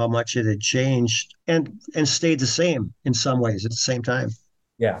believe how much it had changed and stayed the same in some ways at the same time.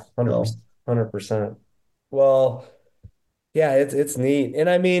 Yeah, So, 100%. 100%. Well, yeah, it's neat. And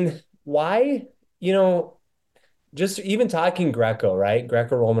I mean, why, you know, just even talking Greco, right?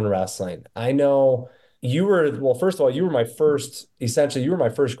 Greco-Roman wrestling. I know you were, well, first of all, you were my first, essentially, you were my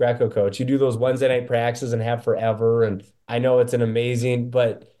first Greco coach. You do those Wednesday night practices and have forever. And I know it's an amazing,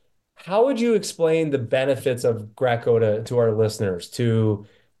 but how would you explain the benefits of Greco to our listeners, to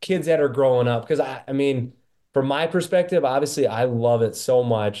kids that are growing up? Because I mean, from my perspective, obviously, I love it so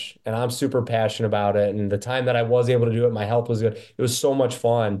much and I'm super passionate about it. And the time that I was able to do it, my health was good. It was so much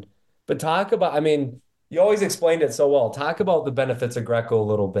fun. But talk about, I mean, you always explained it so well. Talk about the benefits of Greco a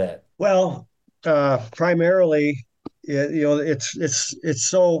little bit. well, primarily, it's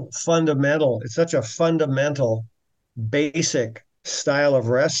so fundamental. It's such a fundamental, basic style of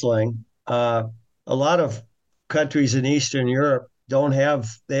wrestling. A lot of countries in Eastern Europe don't have,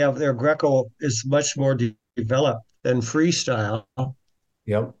 they have their Greco is much more developed than freestyle.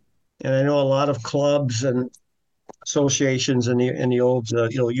 Yep. And I know a lot of clubs and associations in the old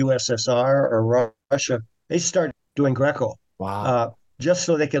USSR or Russia, they start doing Greco Wow. just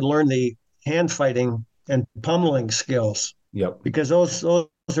so they can learn the hand fighting and pummeling skills Yep. because those are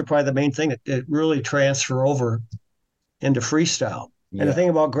probably the main thing that really transfer over into freestyle. And the Yeah. thing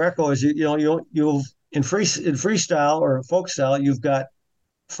about Greco is you in freestyle or folk style you've got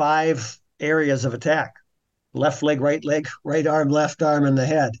 5 areas of attack: left leg, right arm, left arm, and the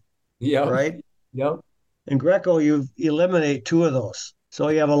head. Yep. Right. Yep. In Greco, you eliminate 2 of those. So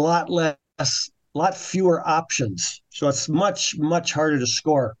you have lot fewer options. So it's much harder to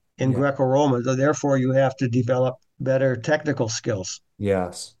score in Yeah. Greco-Roman. So therefore, you have to develop better technical skills.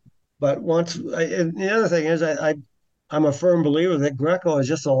 Yes. But and the other thing is, I'm a firm believer that Greco is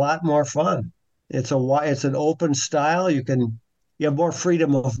just a lot more fun. It's an open style. You have more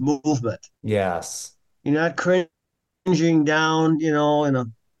freedom of movement. Yes. You're not cringing down, in a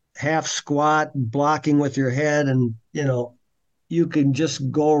half squat, blocking with your head, and you can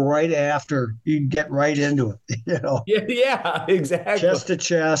just go right after. You get right into it, Yeah. Yeah. Exactly. chest to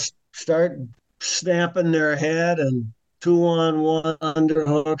chest, start snapping their head and 2-on-1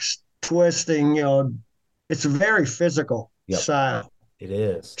 underhooks, twisting. It's a very physical Yep. style, It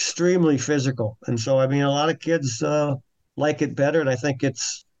is. extremely physical. And so, I mean, a lot of kids like it better. And I think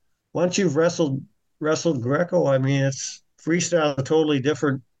it's once you've wrestled Greco, I mean, it's freestyle a totally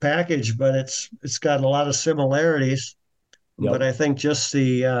different package, but it's got a lot of similarities. But Yep. I think just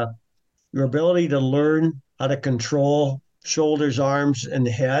the your ability to learn how to control shoulders, arms, and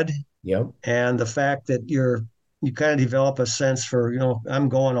head, Yep. and the fact that you kind of develop a sense for I'm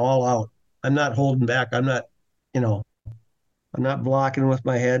going all out. I'm not holding back. You know, I'm not blocking with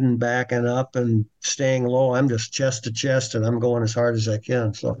my head and backing up and staying low. I'm just chest to chest, and I'm going as hard as I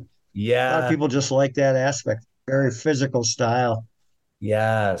can. So a lot of Yeah. people just like that aspect. Very physical style.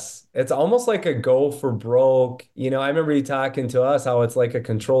 Yes. It's almost like a go for broke. I remember you talking to us how it's like a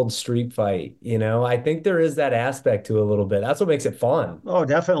controlled street fight. I think there is that aspect to it a little bit. That's what makes it fun. Oh,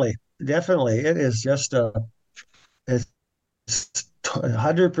 definitely, definitely. It is just it's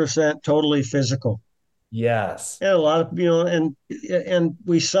 100% totally physical. Yes. And a lot of and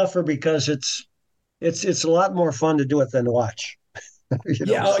we suffer because it's a lot more fun to do it than to watch.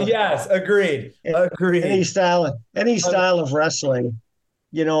 Yeah. Oh, So yes. Agreed. any Agreed. style of wrestling,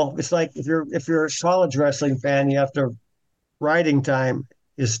 it's like if you're a college wrestling fan, you have to riding time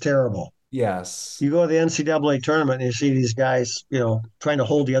is terrible. Yes. You go to the NCAA tournament and you see these guys, trying to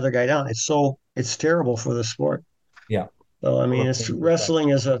hold the other guy down. It's terrible for the sport. Yeah. So I mean, it's wrestling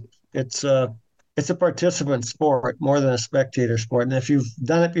is it's a it's a participant sport more than a spectator sport. And if you've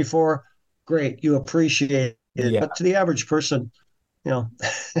done it before, great, you appreciate it. Yeah. But to the average person, you know,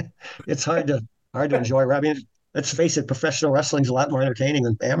 it's hard to enjoy. I mean, let's face it, professional wrestling is a lot more entertaining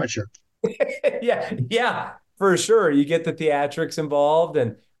than amateur. Yeah, yeah, for sure. You get the theatrics involved,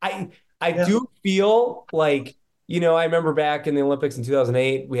 and I Yeah. do feel like, I remember back in the Olympics in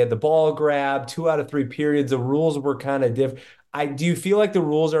 2008, we had the ball grab, 2 out of 3 periods. The rules were kind of different. I do feel like the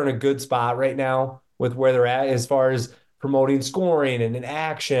rules are in a good spot right now with where they're at as far as promoting scoring and in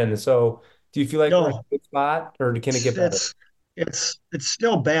action. So, do you feel like we're in No, a good spot, or can it it's get better? it's it's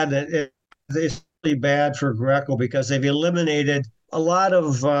still bad that it's really bad for Greco because they've eliminated a lot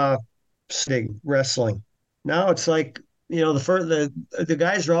of wrestling. Now it's like the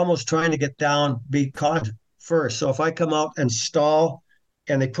guys are almost trying to get down, be caught first. So if I come out and stall,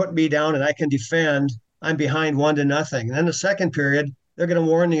 and they put me down and I can defend, I'm behind 1-0. And then the second period, they're going to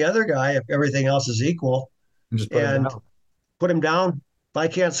warn the other guy if everything else is equal And just put them and down. put him down. If I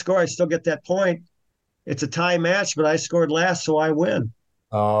can't score, I still get that point. it's a tie match, but I scored last, so I win.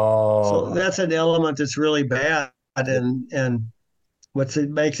 So Oh, that's an element that's really bad, and it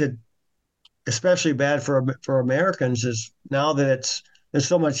makes it especially bad for Americans is now that there's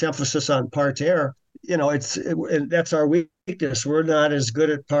so much emphasis on parterre. That's our weakness. We're not as good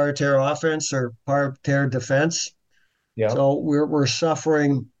at parterre offense or parterre defense, yep. so we're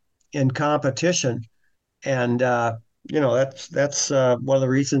suffering in competition, and that's one of the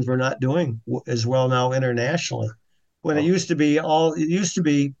reasons we're not doing as well now internationally. When Oh, it used to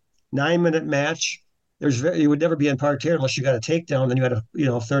be 9 minute match. You would never be in parterre unless you got a takedown. Then you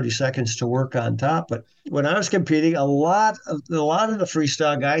had 30 seconds to work on top. But when I was competing, a lot of the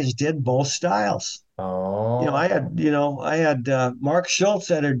freestyle guys did both styles. oh, I had Mark Schultz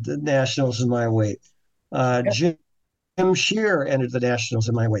entered the nationals in my weight. Jim Shear entered the nationals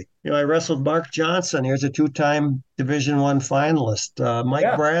in my weight. I wrestled Mark Johnson. Here's a two-time Division I finalist. Mike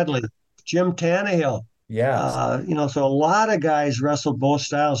yeah, Bradley, Jim Tannehill. yes, So a lot of guys wrestle both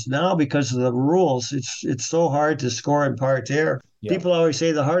styles now because of the rules. It's so hard to score in parterre. yep, People always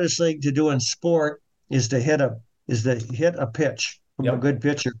say the hardest thing to do in sport is to hit a pitch from a yep. good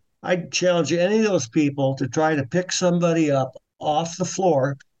pitcher. I challenge any of those people to try to pick somebody up off the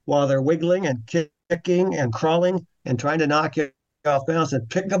floor while they're wiggling and kicking and crawling and trying to knock you off balance and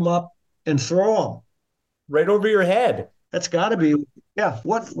pick them up and throw them. Right over your head. That's got to be, yeah.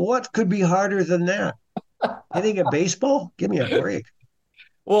 What could be harder than that? Hitting a baseball? Give me a break.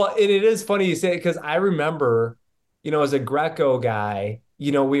 Well, and it is funny you say it because I remember, as a Greco guy,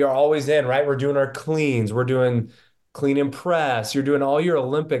 we are always in, right? We're doing our cleans, we're doing clean and press, you're doing all your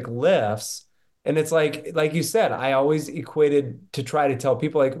Olympic lifts. And it's like you said, I always equated to try to tell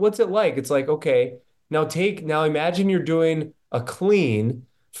people, like, what's it like? It's like, okay, now imagine you're doing a clean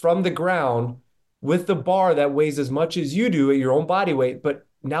from the ground with the bar that weighs as much as you do at your own body weight, but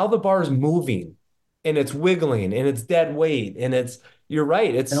now the bar is moving and it's wiggling and it's dead weight and you're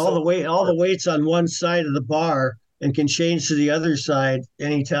right. It's And so all the hard. weights on one side of the bar and can change to the other side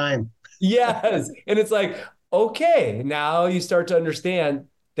anytime. Yes. And it's like, okay, now you start to understand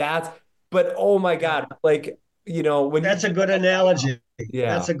that's, but oh my Yeah. God, like, when you That's a get good that guy up, analogy.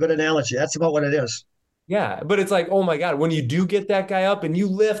 yeah. That's a good analogy. That's about what it is. Yeah. But it's like, oh my God, when you do get that guy up and you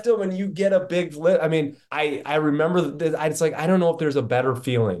lift him and you get a big lift. I mean, I remember that it's like, I don't know if there's a better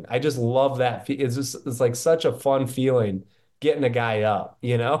feeling. I just love that. It's like such a fun feeling getting a guy up?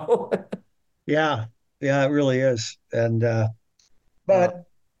 Yeah. Yeah, it really is. And Uh, but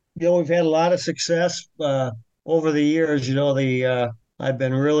we've had a lot of success over the years. I've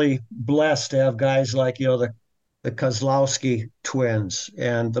been really blessed to have guys like, the Kozlowski twins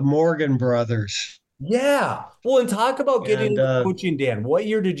and the Morgan brothers. Yeah. Well, and talk about getting And into coaching, Dan. What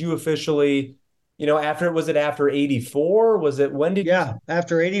year did you officially, was it after 84? Was it, when did you? yeah,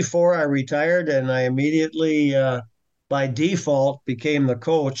 after 84, I retired and I immediately, by default, became the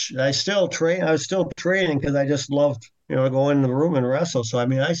coach. I was still training because I just loved, go in the room and wrestle. So, I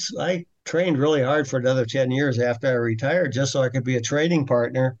mean, I trained really hard for another 10 years after I retired just so I could be a training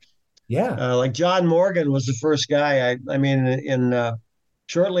partner. Yeah. Like John Morgan was the first guy. I mean,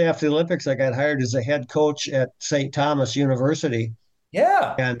 shortly after the Olympics, I got hired as a head coach at St. Thomas University.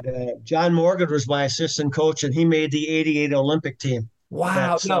 Yeah. And John Morgan was my assistant coach, and he made the '88 Olympic team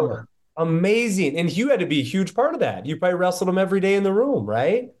Wow. that No, summer. amazing. And you had to be a huge part of that. You probably wrestled him every day in the room,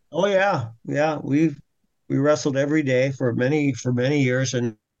 right? Oh yeah, yeah. We wrestled every day for many years,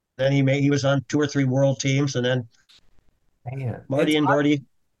 and then he was on two or three world teams, and then Man. Marty and Gordy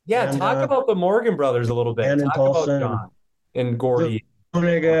and Talk about the Morgan brothers a little bit. Dan and Talk about Paulson John and and Gordy.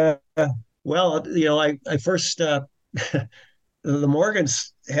 Zuniga. Well, I first the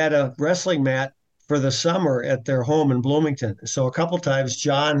Morgans had a wrestling mat for the summer at their home in Bloomington. So a couple times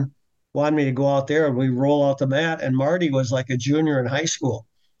John wanted me to go out there and we roll out the mat, and Marty was like a junior in high school.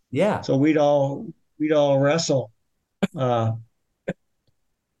 Yeah. So we'd all wrestle. Uh,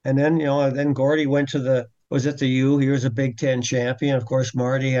 and then Gordy went to was it the U? He was a Big Ten champion. Of course,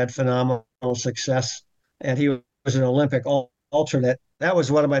 Marty had phenomenal success, and he was an Olympic alternate. That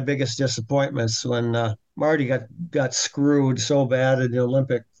was one of my biggest disappointments when Marty got screwed so bad in the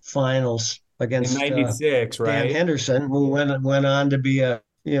Olympic finals In against 96, Dan right? Henderson, who went on to be a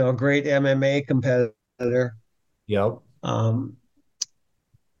great MMA competitor. Yep. Um,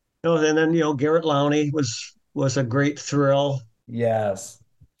 and then Garrett Lowney was a great thrill. Yes.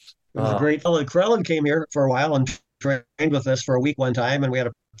 It was a great. Krellin came here for a while and trained with us for a week one time, and we had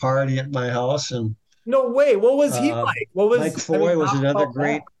a party at my house. And No way. What was he uh, like? Mike Foy was Talk another about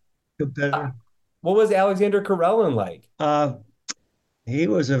great that. competitor. What was Alexander Karelin like? He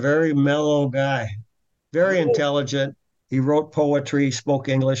was a very mellow guy, very Really? intelligent. He wrote poetry, spoke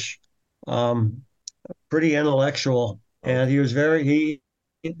English. Um, pretty intellectual, and he was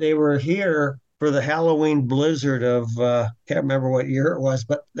they were here for the Halloween blizzard of can't remember what year it was,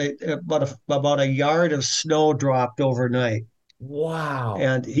 but about a yard of snow dropped overnight, Wow.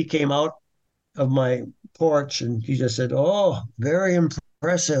 and he came out of my porch and he just said, "Oh, very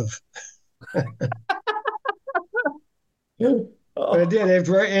impressive." But it Oh, did.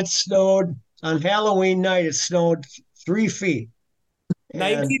 It snowed on Halloween night. It snowed 3 feet, and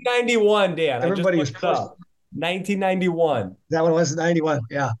 1991, Dan. I just everybody was looked it pushed. up. 1991. That one was 91.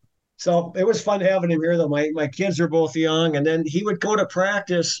 Yeah. So it was fun having him here, though. My kids were both young, and then he would go to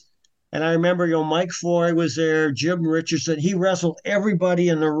practice. And I remember, Mike Floyd was there, Jim Richardson. He wrestled everybody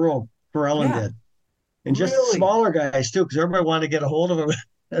in the room. Perellen Yeah, did, and just really. smaller guys too, because everybody wanted to get a hold of him.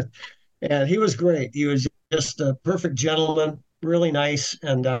 And he was great. He was just a perfect gentleman, really nice.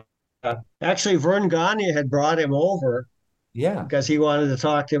 And actually, Vern Gagne had brought him over Yeah. because he wanted to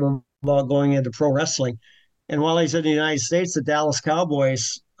talk to him about going into pro wrestling. And while he's in the United States, the Dallas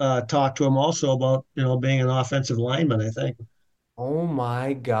Cowboys talked to him also about being an offensive lineman, I think. Oh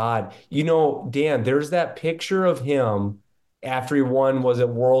my God. Dan, there's that picture of him after he won, was it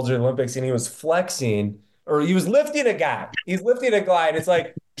Worlds or Olympics, and he was flexing or he was lifting a guy. He's lifting a guy, and it's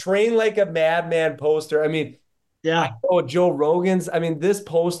like train like a madman poster. I mean, I Yeah, know Joe Rogan's, I mean, this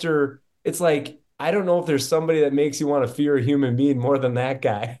poster, it's like, I don't know if there's somebody that makes you want to fear a human being more than that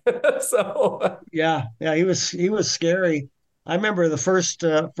guy. So, yeah. He was scary. I remember the first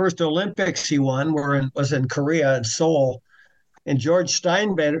Olympics he won was in Korea in Seoul, and George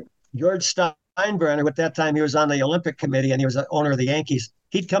Steinbrenner, at that time he was on the Olympic committee and he was the owner of the Yankees.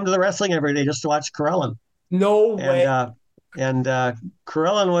 He'd come to the wrestling every day just to watch Karelin. no And way.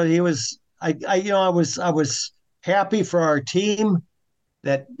 Karelin was he was I was happy for our team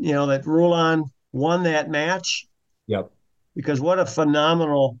that Rulon won that match Yep. because what a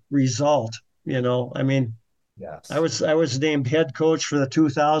phenomenal result. I mean, I Yes. was I was named head coach for the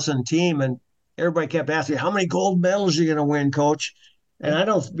 2000 team, and everybody kept asking, "How many gold medals are you going to win, coach?" And I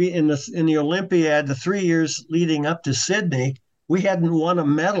don't be in the Olympiad, the 3 years leading up to Sydney, we hadn't won a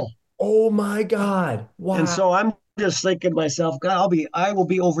medal. Oh my God. And Wow. so I'm just thinking to myself, God, I will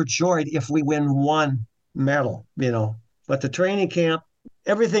be overjoyed if we win one medal. But the training camp,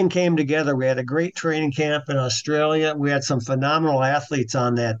 everything came together. We had a great training camp in Australia. We had some phenomenal athletes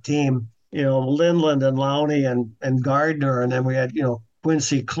on that team, Lindland and Lowney and Gardner. And then we had,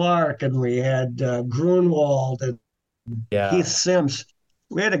 Quincy Clark, and we had Grunwald and Heath Yeah. Sims.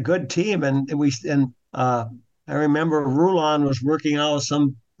 We had a good team, and I remember Rulon was working out with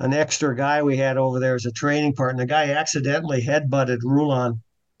an extra guy we had over there as a training partner. The guy accidentally headbutted Rulon.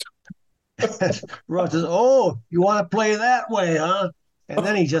 Rulon says, "Oh, you want to play that way, huh?" And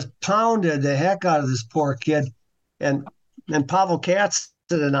then he just pounded the heck out of this poor kid. And then Pavel Katzen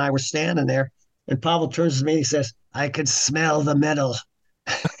and I were standing there, and Pavel turns to me and he says, "I could smell the medal."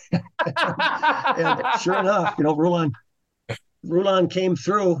 And sure enough, Rulon came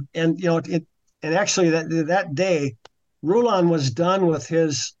through, and and actually that day, Rulon was done with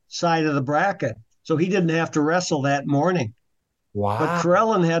his side of the bracket, so he didn't have to wrestle that morning. But Wow.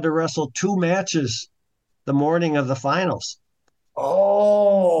 Karelin had to wrestle 2 matches the morning of the finals.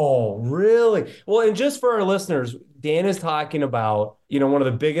 Oh, really? Well, and just for our listeners, Dan is talking about, one of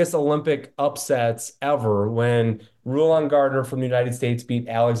the biggest Olympic upsets ever when Rulon Gardner from the United States beat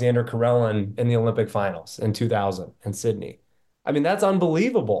Alexander Karelin in the Olympic finals in 2000 in Sydney. I mean, that's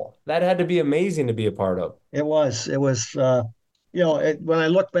unbelievable. That had to be amazing to be a part of. It was. When I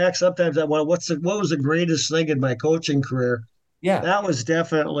look back, sometimes I wonder what was the greatest thing in my coaching career. Yeah. That was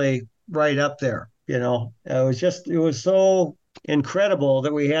definitely right up there. It was so incredible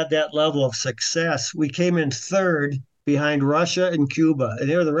that we had that level of success. We came in third behind Russia and Cuba, and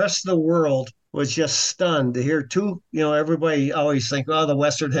there the rest of the world was just stunned to hear two. Everybody always think, oh, the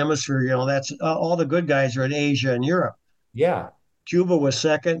Western Hemisphere. That's all the good guys are in Asia and Europe. Yeah. Cuba was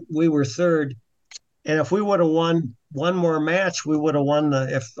second, we were third, and if we would have won one more match, we would have won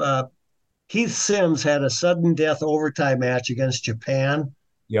the. If Heath Sims had a sudden death overtime match against Japan,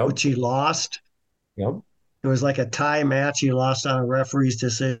 Yep. which he lost. Yep. It was like a tie match. He lost on a referee's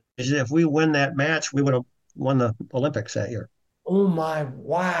decision. If we win that match, we would have won the Olympics that year. Oh my,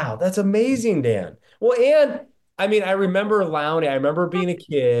 wow. That's amazing, Dan. Well, and I mean, I remember Lowney. I remember being a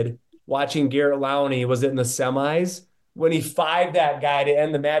kid watching Garrett Lowney. Was it in the semis when he fived that guy to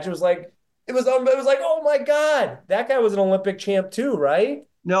end the match? It was like, oh my God, that guy was an Olympic champ too, right?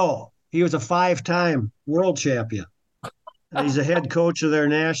 No, he was a 5-time world champion. And he's a head coach of their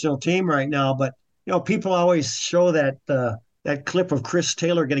national team right now. But people always show that clip of Chris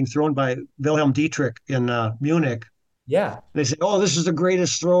Taylor getting thrown by Wilhelm Dietrich in Munich. Yeah. They say, "Oh, this is the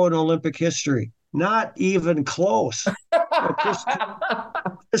greatest throw in Olympic history." Not even close.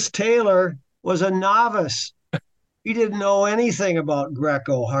 Chris Taylor was a novice. He didn't know anything about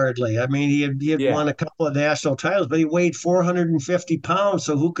Greco hardly. I mean, he had Yeah. won a couple of national titles, but he weighed 450 pounds.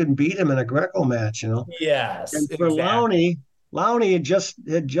 So who can beat him in a Greco match? Yes, And for exactly. Lowney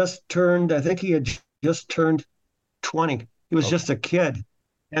had just turned. I think he had just turned 20. He was Okay. just a kid,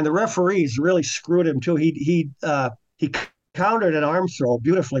 and the referees really screwed him too. He countered an arm throw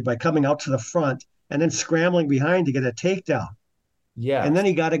beautifully by coming out to the front and then scrambling behind to get a takedown. And Yes. then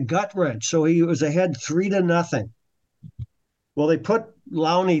he got a gut wrench, so he was ahead 3-0. Well, they put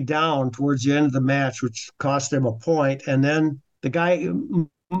Lowney down towards the end of the match, which cost him a point. And then the guy,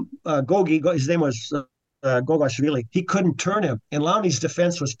 Gogi, his name was Gogashvili, he couldn't turn him. And Lowney's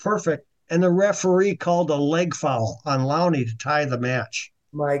defense was perfect. And the referee called a leg foul on Lowney to tie the match.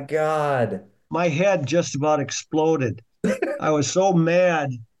 My God. My head just about exploded. I was so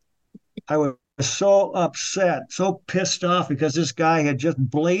mad. I was so upset, so pissed off because this guy had just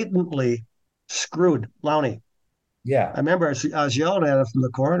blatantly screwed Lowney. I Yeah. remember I was yelling at him from the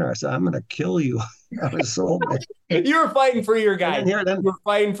corner. I said, "I'm going to kill you." I was so mad. You were fighting for your And guy. then here, You were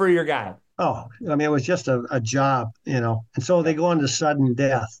fighting for your guy. oh, I mean, it was just a job. And so they go into sudden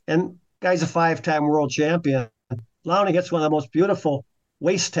death. And guy's a 5-time world champion. Lowney gets one of the most beautiful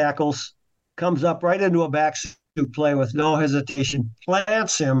waist tackles, comes up right into a back play with no hesitation,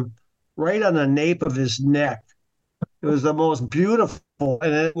 plants him right on the nape of his neck. It was the most beautiful,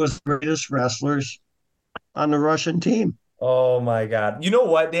 and it was the greatest wrestlers on the Russian team. Oh my God. You know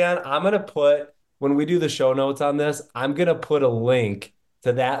what, Dan? I'm gonna put when we do the show notes on this, I'm gonna put a link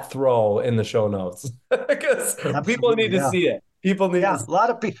to that throw in the show notes because people need Absolutely, to yeah. see it. People need to Yeah, a lot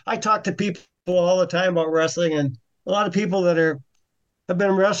of people. I talk to people all the time about wrestling, and a lot of people that have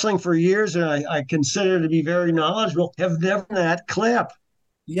been wrestling for years, and I consider to be very knowledgeable, have never seen that clip.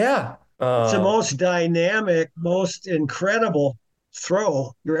 Yeah. It's the most dynamic, most incredible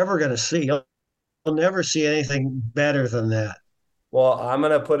throw you're ever going to see. You'll never see anything better than that. Well, I'm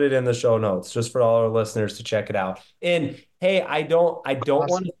gonna put it in the show notes just for all our listeners to check it out. And hey, I don't want to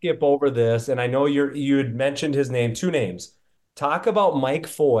Awesome. skip over this. And I know you had mentioned his name, two names. Talk about Mike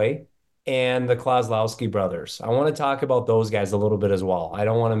Foy and the Kozlowski brothers. I want to talk about those guys a little bit as well. I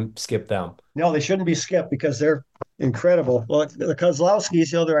don't want to skip them. No, they shouldn't be skipped because they're incredible. Well, the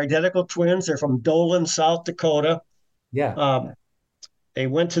Kozlowskis, they're identical twins. They're from Dolan, South Dakota. Yeah. Um, They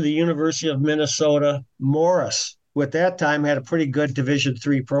went to the University of Minnesota. Morris, who at that time had a pretty good Division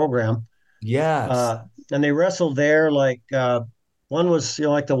III program, Yes. uh, and they wrestled there. Like one was,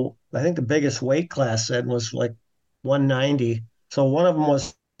 like I think the biggest weight class then was like 190. So one of them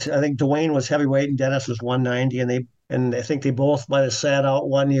was, I think Dwayne was heavyweight and Dennis was 190, and I think they both might have sat out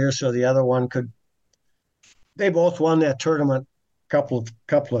one year, so the other one could. They both won that tournament a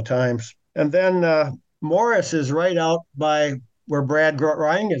couple of times, and then Morris is right out by where Brad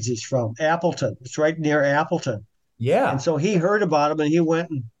Reingens is from, Appleton. It's right near Appleton. And Yeah. so he heard about him and he went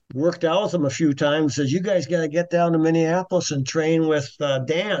and worked out with him a few times. Says, "You guys got to get down to Minneapolis and train with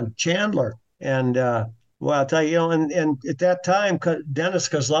Dan Chandler." And well, I'll tell you, and at that time, Dennis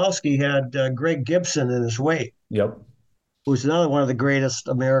Kozlowski had Greg Gibson in his weight, Yep. who's another one of the greatest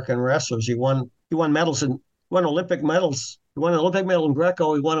American wrestlers. He won medals and won Olympic medals. He won an Olympic medal in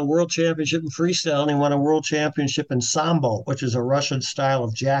Greco. He won a world championship in freestyle, and he won a world championship in sambo, which is a Russian style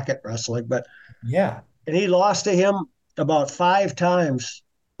of jacket wrestling. Yeah. And he lost to him about 5 times.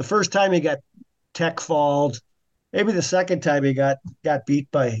 The first time he got tech falled. Maybe the second time he got beat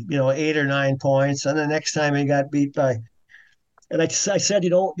by 8 or 9 points, and the next time he got beat by. And I said,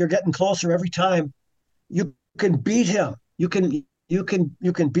 you're getting closer every time. You can beat him. You can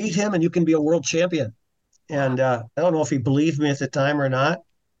beat him, and you can be a world champion. Wow. And I don't know if he believed me at the time or not.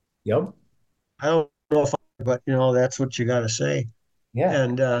 Yep. I don't know if, but that's what you got to say. Yeah.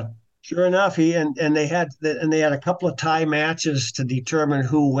 And sure enough, they had a couple of tie matches to determine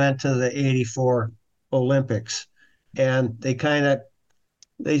who went to the '84 Olympics, and they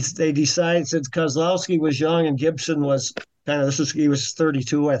decided, since Kozlowski was young and Gibson was he was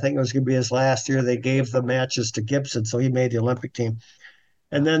 32, I think it was going to be his last year. They gave the matches to Gibson, so he made the Olympic team.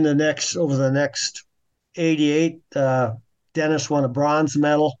 And then over the next '88, Dennis won a bronze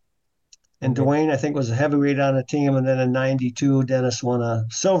medal. And Okay. Dwayne, I think, was a heavyweight on the team. And then in '92, Dennis won a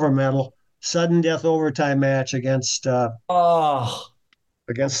silver medal, sudden death overtime match Oh,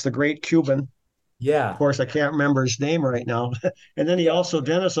 against the great Cuban. Of yeah. course, I can't remember his name right now. And then Yeah.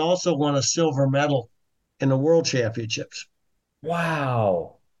 Dennis also won a silver medal in the World Championships.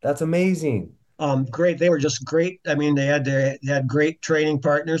 Wow. That's amazing. Great. They were just great. I mean, they had great training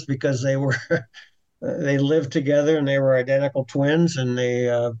partners because they lived together and they were identical twins, and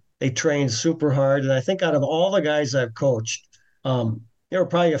They trained super hard. And I think out of all the guys I've coached, there were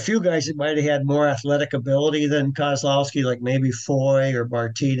probably a few guys that might have had more athletic ability than Kozlowski, like maybe Foy or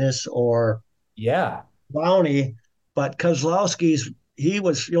Martinez or Yeah. Bounty. But Kozlowski's, he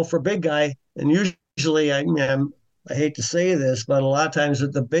was, for a big guy, and usually, I hate to say this, but a lot of times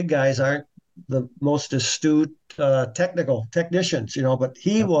the big guys aren't the most astute technicians, but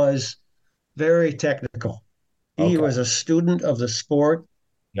he was very technical. He Okay. was a student of the sport.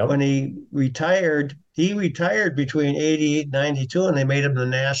 Yep. When he retired between 88 and 92, and they made him the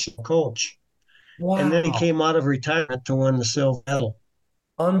national coach. And then he Wow. came out of retirement to win the silver medal.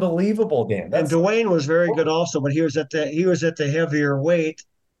 Unbelievable, Dan. And That's Dwayne was very good also, but he was at the heavier weight,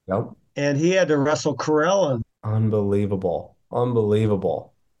 Yep. and he had to wrestle Carell, Unbelievable.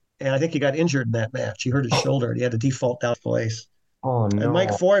 Unbelievable. and I think he got injured in that match. He hurt his shoulder, and he had to default down place. Oh And Mike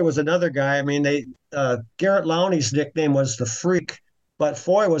no. Foy was another guy. I mean, Garrett Lowney's nickname was the Freak, but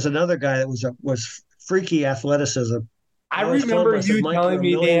Foy was another guy that was freaky athleticism. I always told remember him, I said, you Mike, telling you're a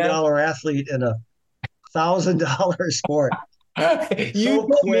me, million Dan. dollar athlete in a $1,000 sport. You So told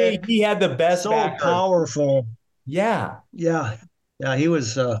me quick, he had the best so backer. powerful. Yeah. Yeah, yeah, he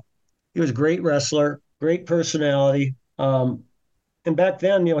was a great wrestler, great personality. And back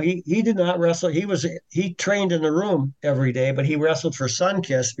then, he did not wrestle. He trained in the room every day, but he wrestled for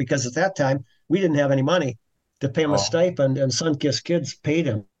Sunkiss because at that time we didn't have any money to pay him a Oh, stipend, and Sunkiss kids paid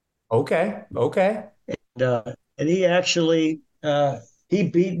him. okay. Okay. And he actually he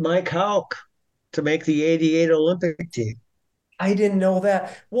beat Mike Hauk to make the '88 Olympic team. I didn't know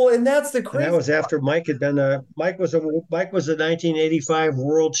that. Well, and that's the And that crazy was after Mike had been Mike was a 1985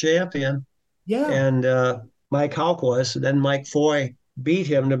 world champion, Yeah. and Mike Hauk was. And then Mike Foy beat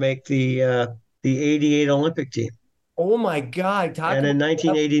him to make the '88 Olympic team. Oh my God. Talk And about in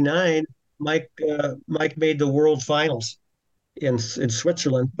 1989, Mike made the world finals in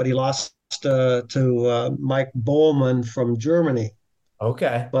Switzerland, but he lost to Mike Bowman from Germany.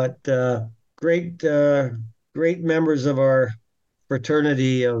 Okay. But great great members of our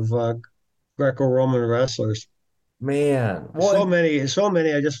fraternity of Greco-Roman wrestlers. Man. Well, So many, so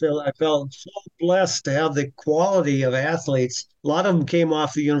many. I felt so blessed to have the quality of athletes. A lot of them came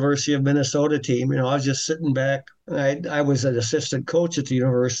off the University of Minnesota team. I was just sitting back. I was an assistant coach at the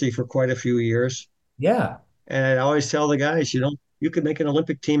university for quite a few years, yeah. and I always tell the guys, you could make an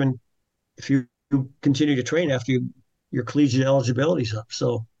Olympic team, and if you continue to train after your collegiate eligibility's up.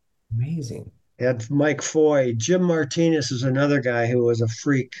 So Amazing. had Mike Foy, Jim Martinez is another guy who was a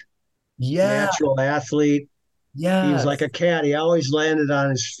freak, Yeah. natural athlete. He was like Yes. a cat. He always landed on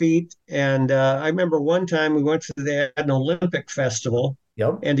his feet. And I remember one time they had an Olympic festival.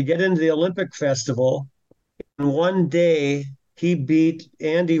 Yep. And to get into the Olympic festival, in one day, he beat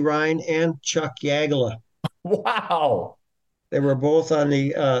Andy Ryan and Chuck Yagala. Wow. They were both on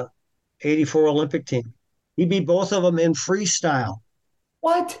the '84 Olympic team. He beat both of them in freestyle.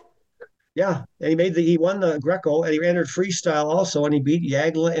 What? Yeah, and he won the Greco, and he entered freestyle also, and he beat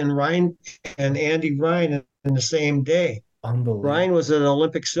Yagla and Ryan and Andy Ryan in the same day. Unbelievable. Ryan was an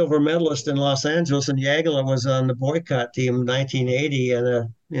Olympic silver medalist in Los Angeles, and Yagla was on the boycott team in 1980 and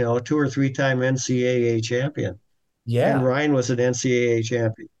a 2 or 3 time NCAA champion. And Yeah. Ryan was an NCAA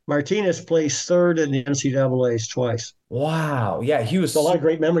champion. Martinez placed third in the NCAA's twice. Wow. Yeah. He was So a lot of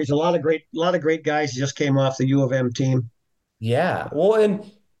great memories. A lot of great guys just came off the U of M team. Yeah. Well, and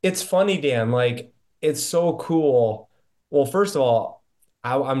it's funny, Dan, like it's so cool. Well, first of all,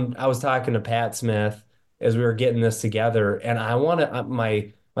 I was talking to Pat Smith as we were getting this together, and I want to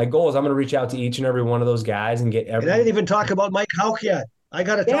my goal is I'm going to reach out to each and every one of those guys and get And every I didn't even talk about Mike Hauk yet. I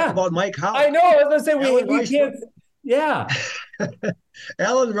got to talk Yeah. about Mike Hauk. I know. I was going to say Alan we Rice can't. Yeah.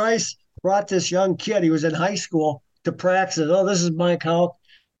 Alan Rice brought this young kid. He was in high school to practice. Oh, this is Mike Hauk.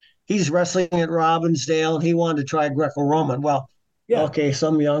 He's wrestling at Robbinsdale, and he wanted to try Greco-Roman. Well, Yeah. okay,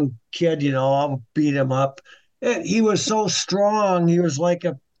 some young kid, I'll beat him up. And he was so strong. He was like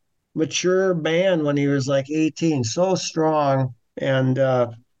a mature man when he was like 18, so strong. And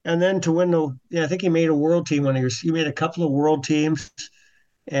then to win I think he made a world team when he made a couple of world teams,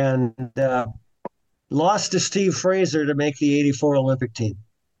 and lost to Steve Fraser to make the '84 Olympic team.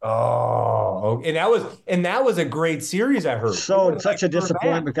 Oh, and that was a great series, I heard. So such a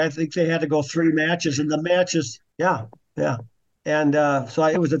disappointment. I think they had to go 3 matches, and the matches, yeah, yeah. And so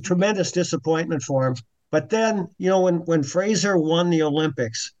it was a tremendous disappointment for him. But then, when Fraser won the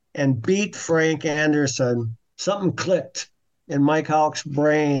Olympics and beat Frank Anderson, something clicked in Mike Hauk's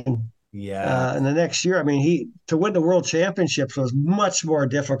brain. Yeah. And the next year, I mean, to win the World Championships was much more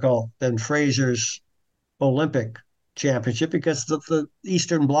difficult than Fraser's Olympic championship because the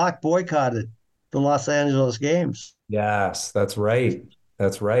Eastern Bloc boycotted the Los Angeles Games. Yes, that's right.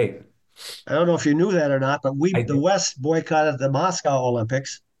 That's right. I don't know if you knew that or not, but the West boycotted the Moscow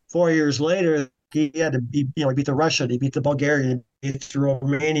Olympics. 4 years later, he had to be, he beat the Russian, he beat the Bulgarian, he beat the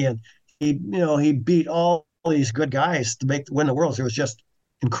Romanian. He beat all these good guys to win the Worlds. It was just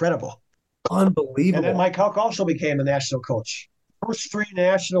incredible. And then Unbelievable. Mike Houck also became a national coach. First three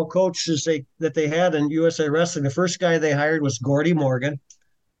national coaches that they had in USA Wrestling. The first guy they hired was Gordy Morgan.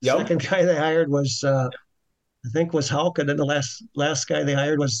 Yep. Second guy they hired was I think was Houck, and then the last guy they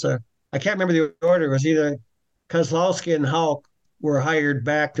hired was I can't remember the order. It was either Kozlowski and Houck were hired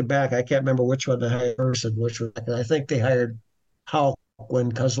back to back. I can't remember which one they hired first and which one. I think they hired Houck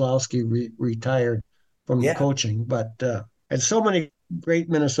when Kozlowski retired from coaching. But and so many great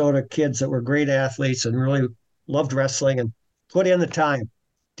Minnesota kids that were great athletes and really loved wrestling and put in the time,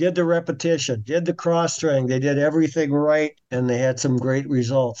 did the repetition, did the cross training. They did everything right, and they had some great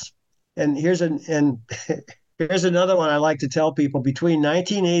results. And here's another one I like to tell people. Between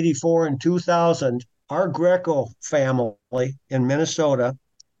 1984 and 2000, our Greco family in Minnesota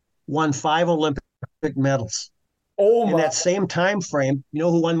won 5 Olympic medals. Oh my. In that same time frame, you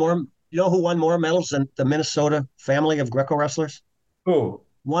know who won more? You know who won more medals than the Minnesota family of Greco wrestlers? Who?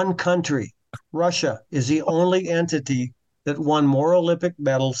 One country. Russia is the only entity that won more Olympic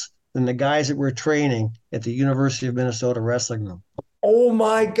medals than the guys that were training at the University of Minnesota wrestling room. Oh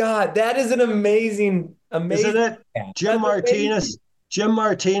my God, that is an amazing. Isn't it? Jim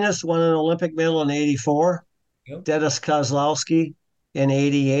Martinez won an Olympic medal in '84. Yep. Dennis Kozlowski in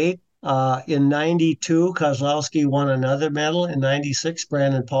 '88. In '92, Kozlowski won another medal. In '96,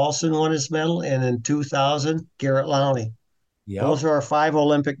 Brandon Paulson won his medal. And in 2000, Garrett Lowney. Yep. Those are our 5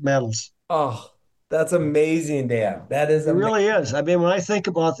 Olympic medals. Oh, that's amazing, Dan. That is amazing. It really is. I mean, when I think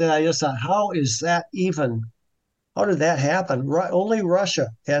about that, I just thought, how did that happen? Only Russia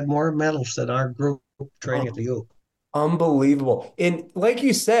had more medals than our group training at the U. Unbelievable. And like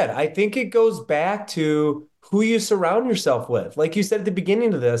you said, I think it goes back to who you surround yourself with. Like you said at the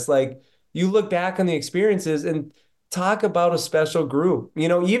beginning of this, like you look back on the experiences and talk about a special group,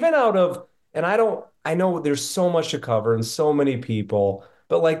 even and I know there's so much to cover and so many people,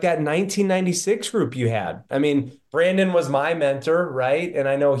 but like that 1996 group you had. I mean, Brandon was my mentor, right? And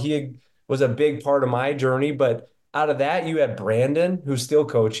I know he was a big part of my journey, but out of that, you had Brandon, who's still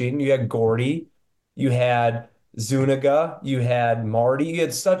coaching. You had Gordy, you had Zuniga, you had Marty. You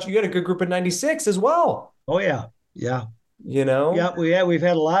had a good group in '96 as well. Oh yeah, yeah. Yeah, we've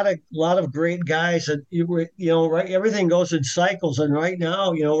had a lot of great guys, and right. Everything goes in cycles, and right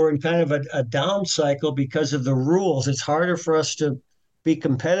now, we're in kind of a down cycle because of the rules. It's harder for us to be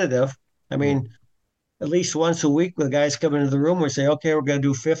competitive. I mean, at least once a week, the guys come into the room, we say, okay, we're going to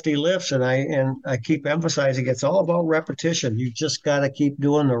do 50 lifts. And I keep emphasizing it's all about repetition. You just got to keep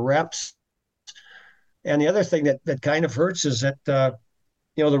doing the reps. And the other thing that kind of hurts is that,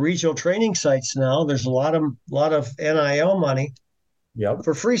 the regional training sites now, there's a lot of NIL money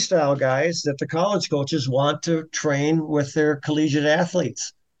for freestyle guys that the college coaches want to train with their collegiate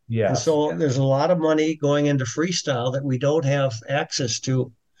athletes. Yeah. And so there's a lot of money going into freestyle that we don't have access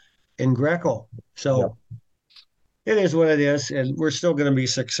to in Greco. So it is what it is, and we're still going to be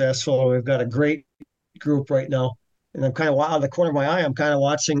successful. We've got a great group right now. And I'm kind of out of the corner of my eye, I'm kind of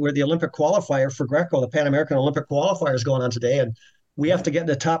watching where the Olympic qualifier for Greco, the Pan American Olympic qualifier is going on today. And we have to get in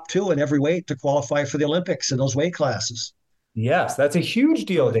the top 2 in every weight to qualify for the Olympics in those weight classes. Yes, that's a huge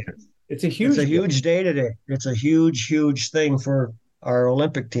deal, Dan. It's a huge day today. It's a huge thing for our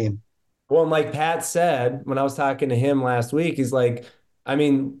Olympic team. Well, and like Pat said, when I was talking to him last week, he's like, I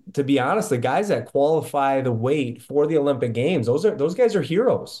mean, to be honest, the guys that qualify the weight for the Olympic Games, those guys are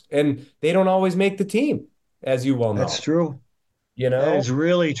heroes, and they don't always make the team, as you well know. That's true. That is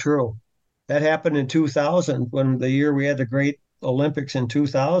really true. That happened in 2000, when the year we had the great Olympics in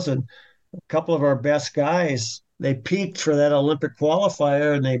 2000. A couple of our best guys, they peaked for that Olympic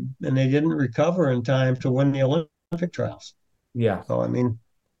qualifier, and they didn't recover in time to win the Olympic trials. Yeah. So I mean,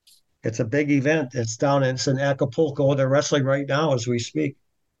 it's a big event. It's in Acapulco. They're wrestling right now as we speak.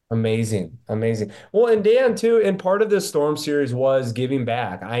 Amazing. Well, and Dan too, and part of this Storm Series was giving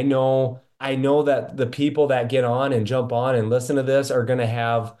back. I know that the people that get on and jump on and listen to this are going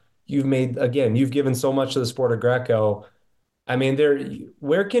to you've given so much to the sport of Greco. I mean,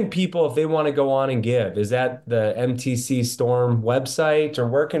 where can people, if they want to go on and give, is that the MTC Storm website, or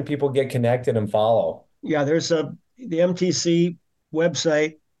where can people get connected and follow? Yeah, there's the MTC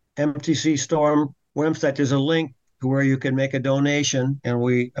website, MTC Storm website. There's a link to where you can make a donation, and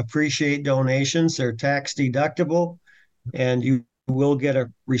we appreciate donations. They're tax deductible, and you will get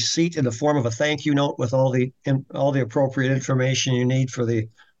a receipt in the form of a thank you note with all the appropriate information you need for the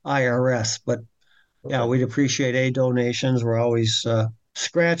IRS. But yeah, we'd appreciate donations. We're always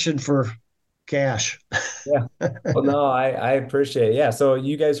scratching for cash. Yeah. Well, no, I appreciate it. Yeah. So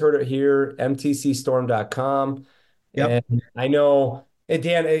you guys heard it here, mtcstorm.com. Yep. And I know, and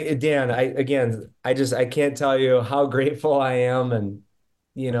Dan, I can't tell you how grateful I am and,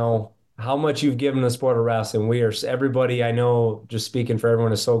 how much you've given the sport of wrestling. Everybody I know, just speaking for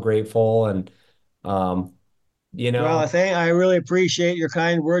everyone, is so grateful. And, um, you Well, know, I really appreciate your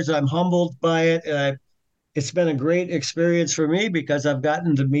kind words. I'm humbled by it. It's been a great experience for me because I've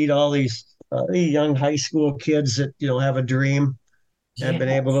gotten to meet all these young high school kids that have a dream. I've been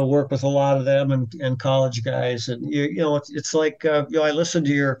able yes, to work with a lot of them and college guys, and it's like I listened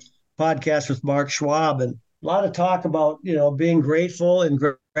to your podcast with Mark Schwab, and a lot of talk about being grateful and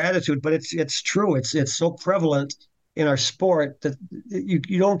gratitude, but it's true. It's so prevalent in our sport that you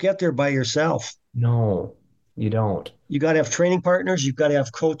don't get there by yourself. no, you don't. You got to have training partners. You've got to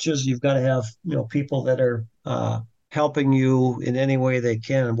have coaches. You've got to have people that are helping you in any way they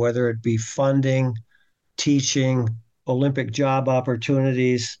can, whether it be funding, teaching, Olympic job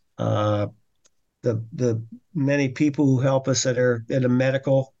opportunities. The many people who help us that are in a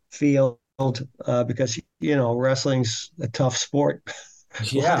medical field because wrestling's a tough sport. a lot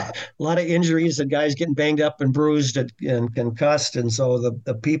of, Yeah, a lot of injuries and guys getting banged up and bruised and concussed, and so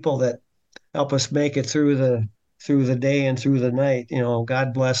the people that help us make it through the day and through the night.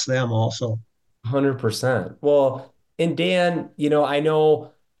 God bless them also. 100%. Well, and Dan, I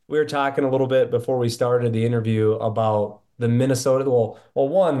know we were talking a little bit before we started the interview about the Minnesota.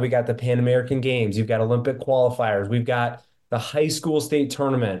 One, we got the Pan American Games. You've got Olympic qualifiers. We've got the high school state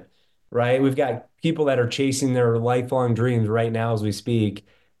tournament, right? We've got people that are chasing their lifelong dreams right now as we speak.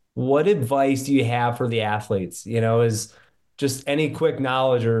 What advice do you have for the athletes? Is just any quick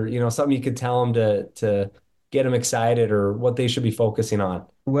knowledge or, something you could tell them to get them excited or what they should be focusing on?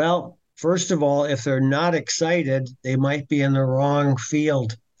 Well, first of all, if they're not excited, they might be in the wrong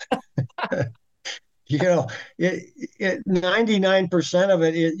field. you know, 99%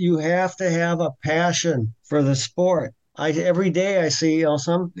 of you have to have a passion for the sport. Every day I see,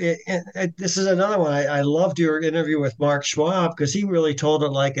 this is another one. I loved your interview with Mark Schwab because he really told it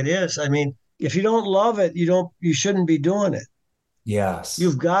like it is. I mean, if you don't love it, you shouldn't be doing it. Yes.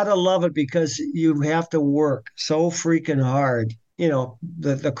 You've got to love it because you have to work so freaking hard.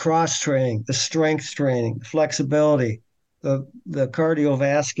 The cross training, the strength training, the flexibility, the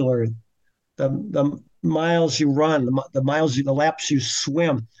cardiovascular, the miles you run, the laps you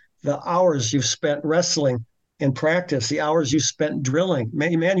swim, the hours you've spent wrestling in practice, the hours you spent drilling.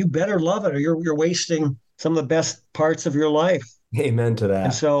 Man, you better love it, or you're wasting some of the best parts of your life. Amen to And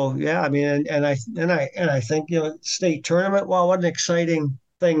that. so, yeah, I mean, and I think state tournament. Well, what an exciting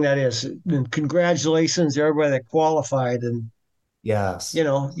thing that is! And congratulations to everybody that qualified. And Yes.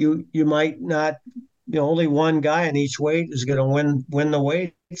 you might not, only one guy in each weight is going to win the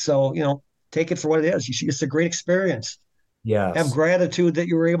weight. So take it for what it is. It's a great experience. Have Yes. gratitude that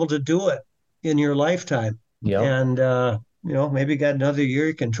you were able to do it in your lifetime, Yep. and maybe got another year.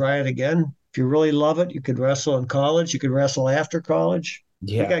 You can try it again. If you really love it, you could wrestle in college. You could wrestle after college.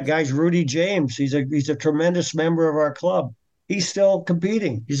 We Yeah. got guys. Rudy James. He's a tremendous member of our club. He's still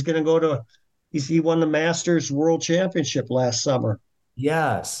competing. He's going to go to. He won the Masters World Championship last summer,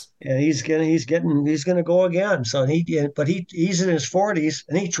 Yes. and he's gonna go again. So he's in his 40s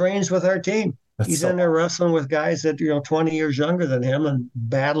and he trains with our team. That's He's so in there awesome. wrestling with guys that 20 years younger than him and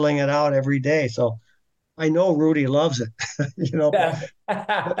battling it out every day. So I know Rudy loves it, but you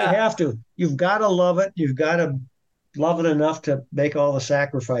have to. You've got to love it. You've got to love it enough to make all the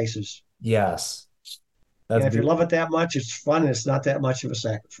sacrifices. Yes. That's And if you love beautiful. it that much, it's fun. It's not that much of a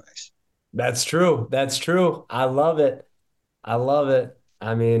sacrifice. That's true. That's true. I love it. I love it.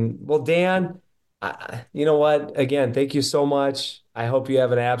 I mean, well, Dan, you know what? Again, thank you so much. I hope you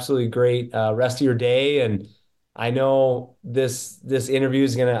have an absolutely great rest of your day. And I know this interview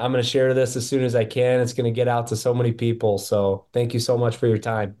I'm gonna share this as soon as I can. It's gonna get out to so many people. So thank you so much for your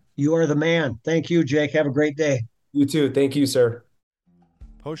time. You are the man. Thank you, Jake. Have a great day. You too. Thank you, sir.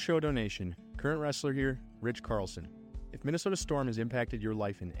 Post-show donation. Current wrestler here, Rich Carlson. If Minnesota Storm has impacted your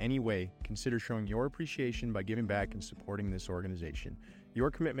life in any way, consider showing your appreciation by giving back and supporting this organization. Your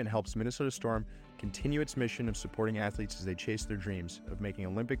commitment helps Minnesota Storm continue its mission of supporting athletes as they chase their dreams of making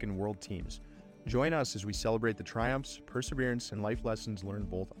Olympic and world teams. Join us as we celebrate the triumphs, perseverance, and life lessons learned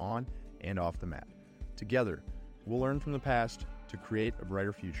both on and off the mat. Together, we'll learn from the past to create a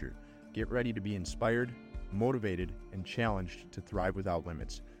brighter future. Get ready to be inspired, motivated, and challenged to thrive without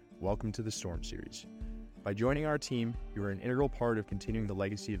limits. Welcome to the Storm Series. By joining our team, you are an integral part of continuing the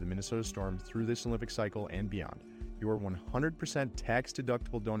legacy of the Minnesota Storm through this Olympic cycle and beyond. Your 100%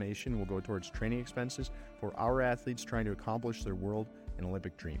 tax-deductible donation will go towards training expenses for our athletes trying to accomplish their world an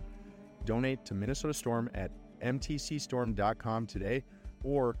Olympic dream. Donate to Minnesota Storm at mtcstorm.com today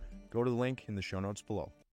or go to the link in the show notes below.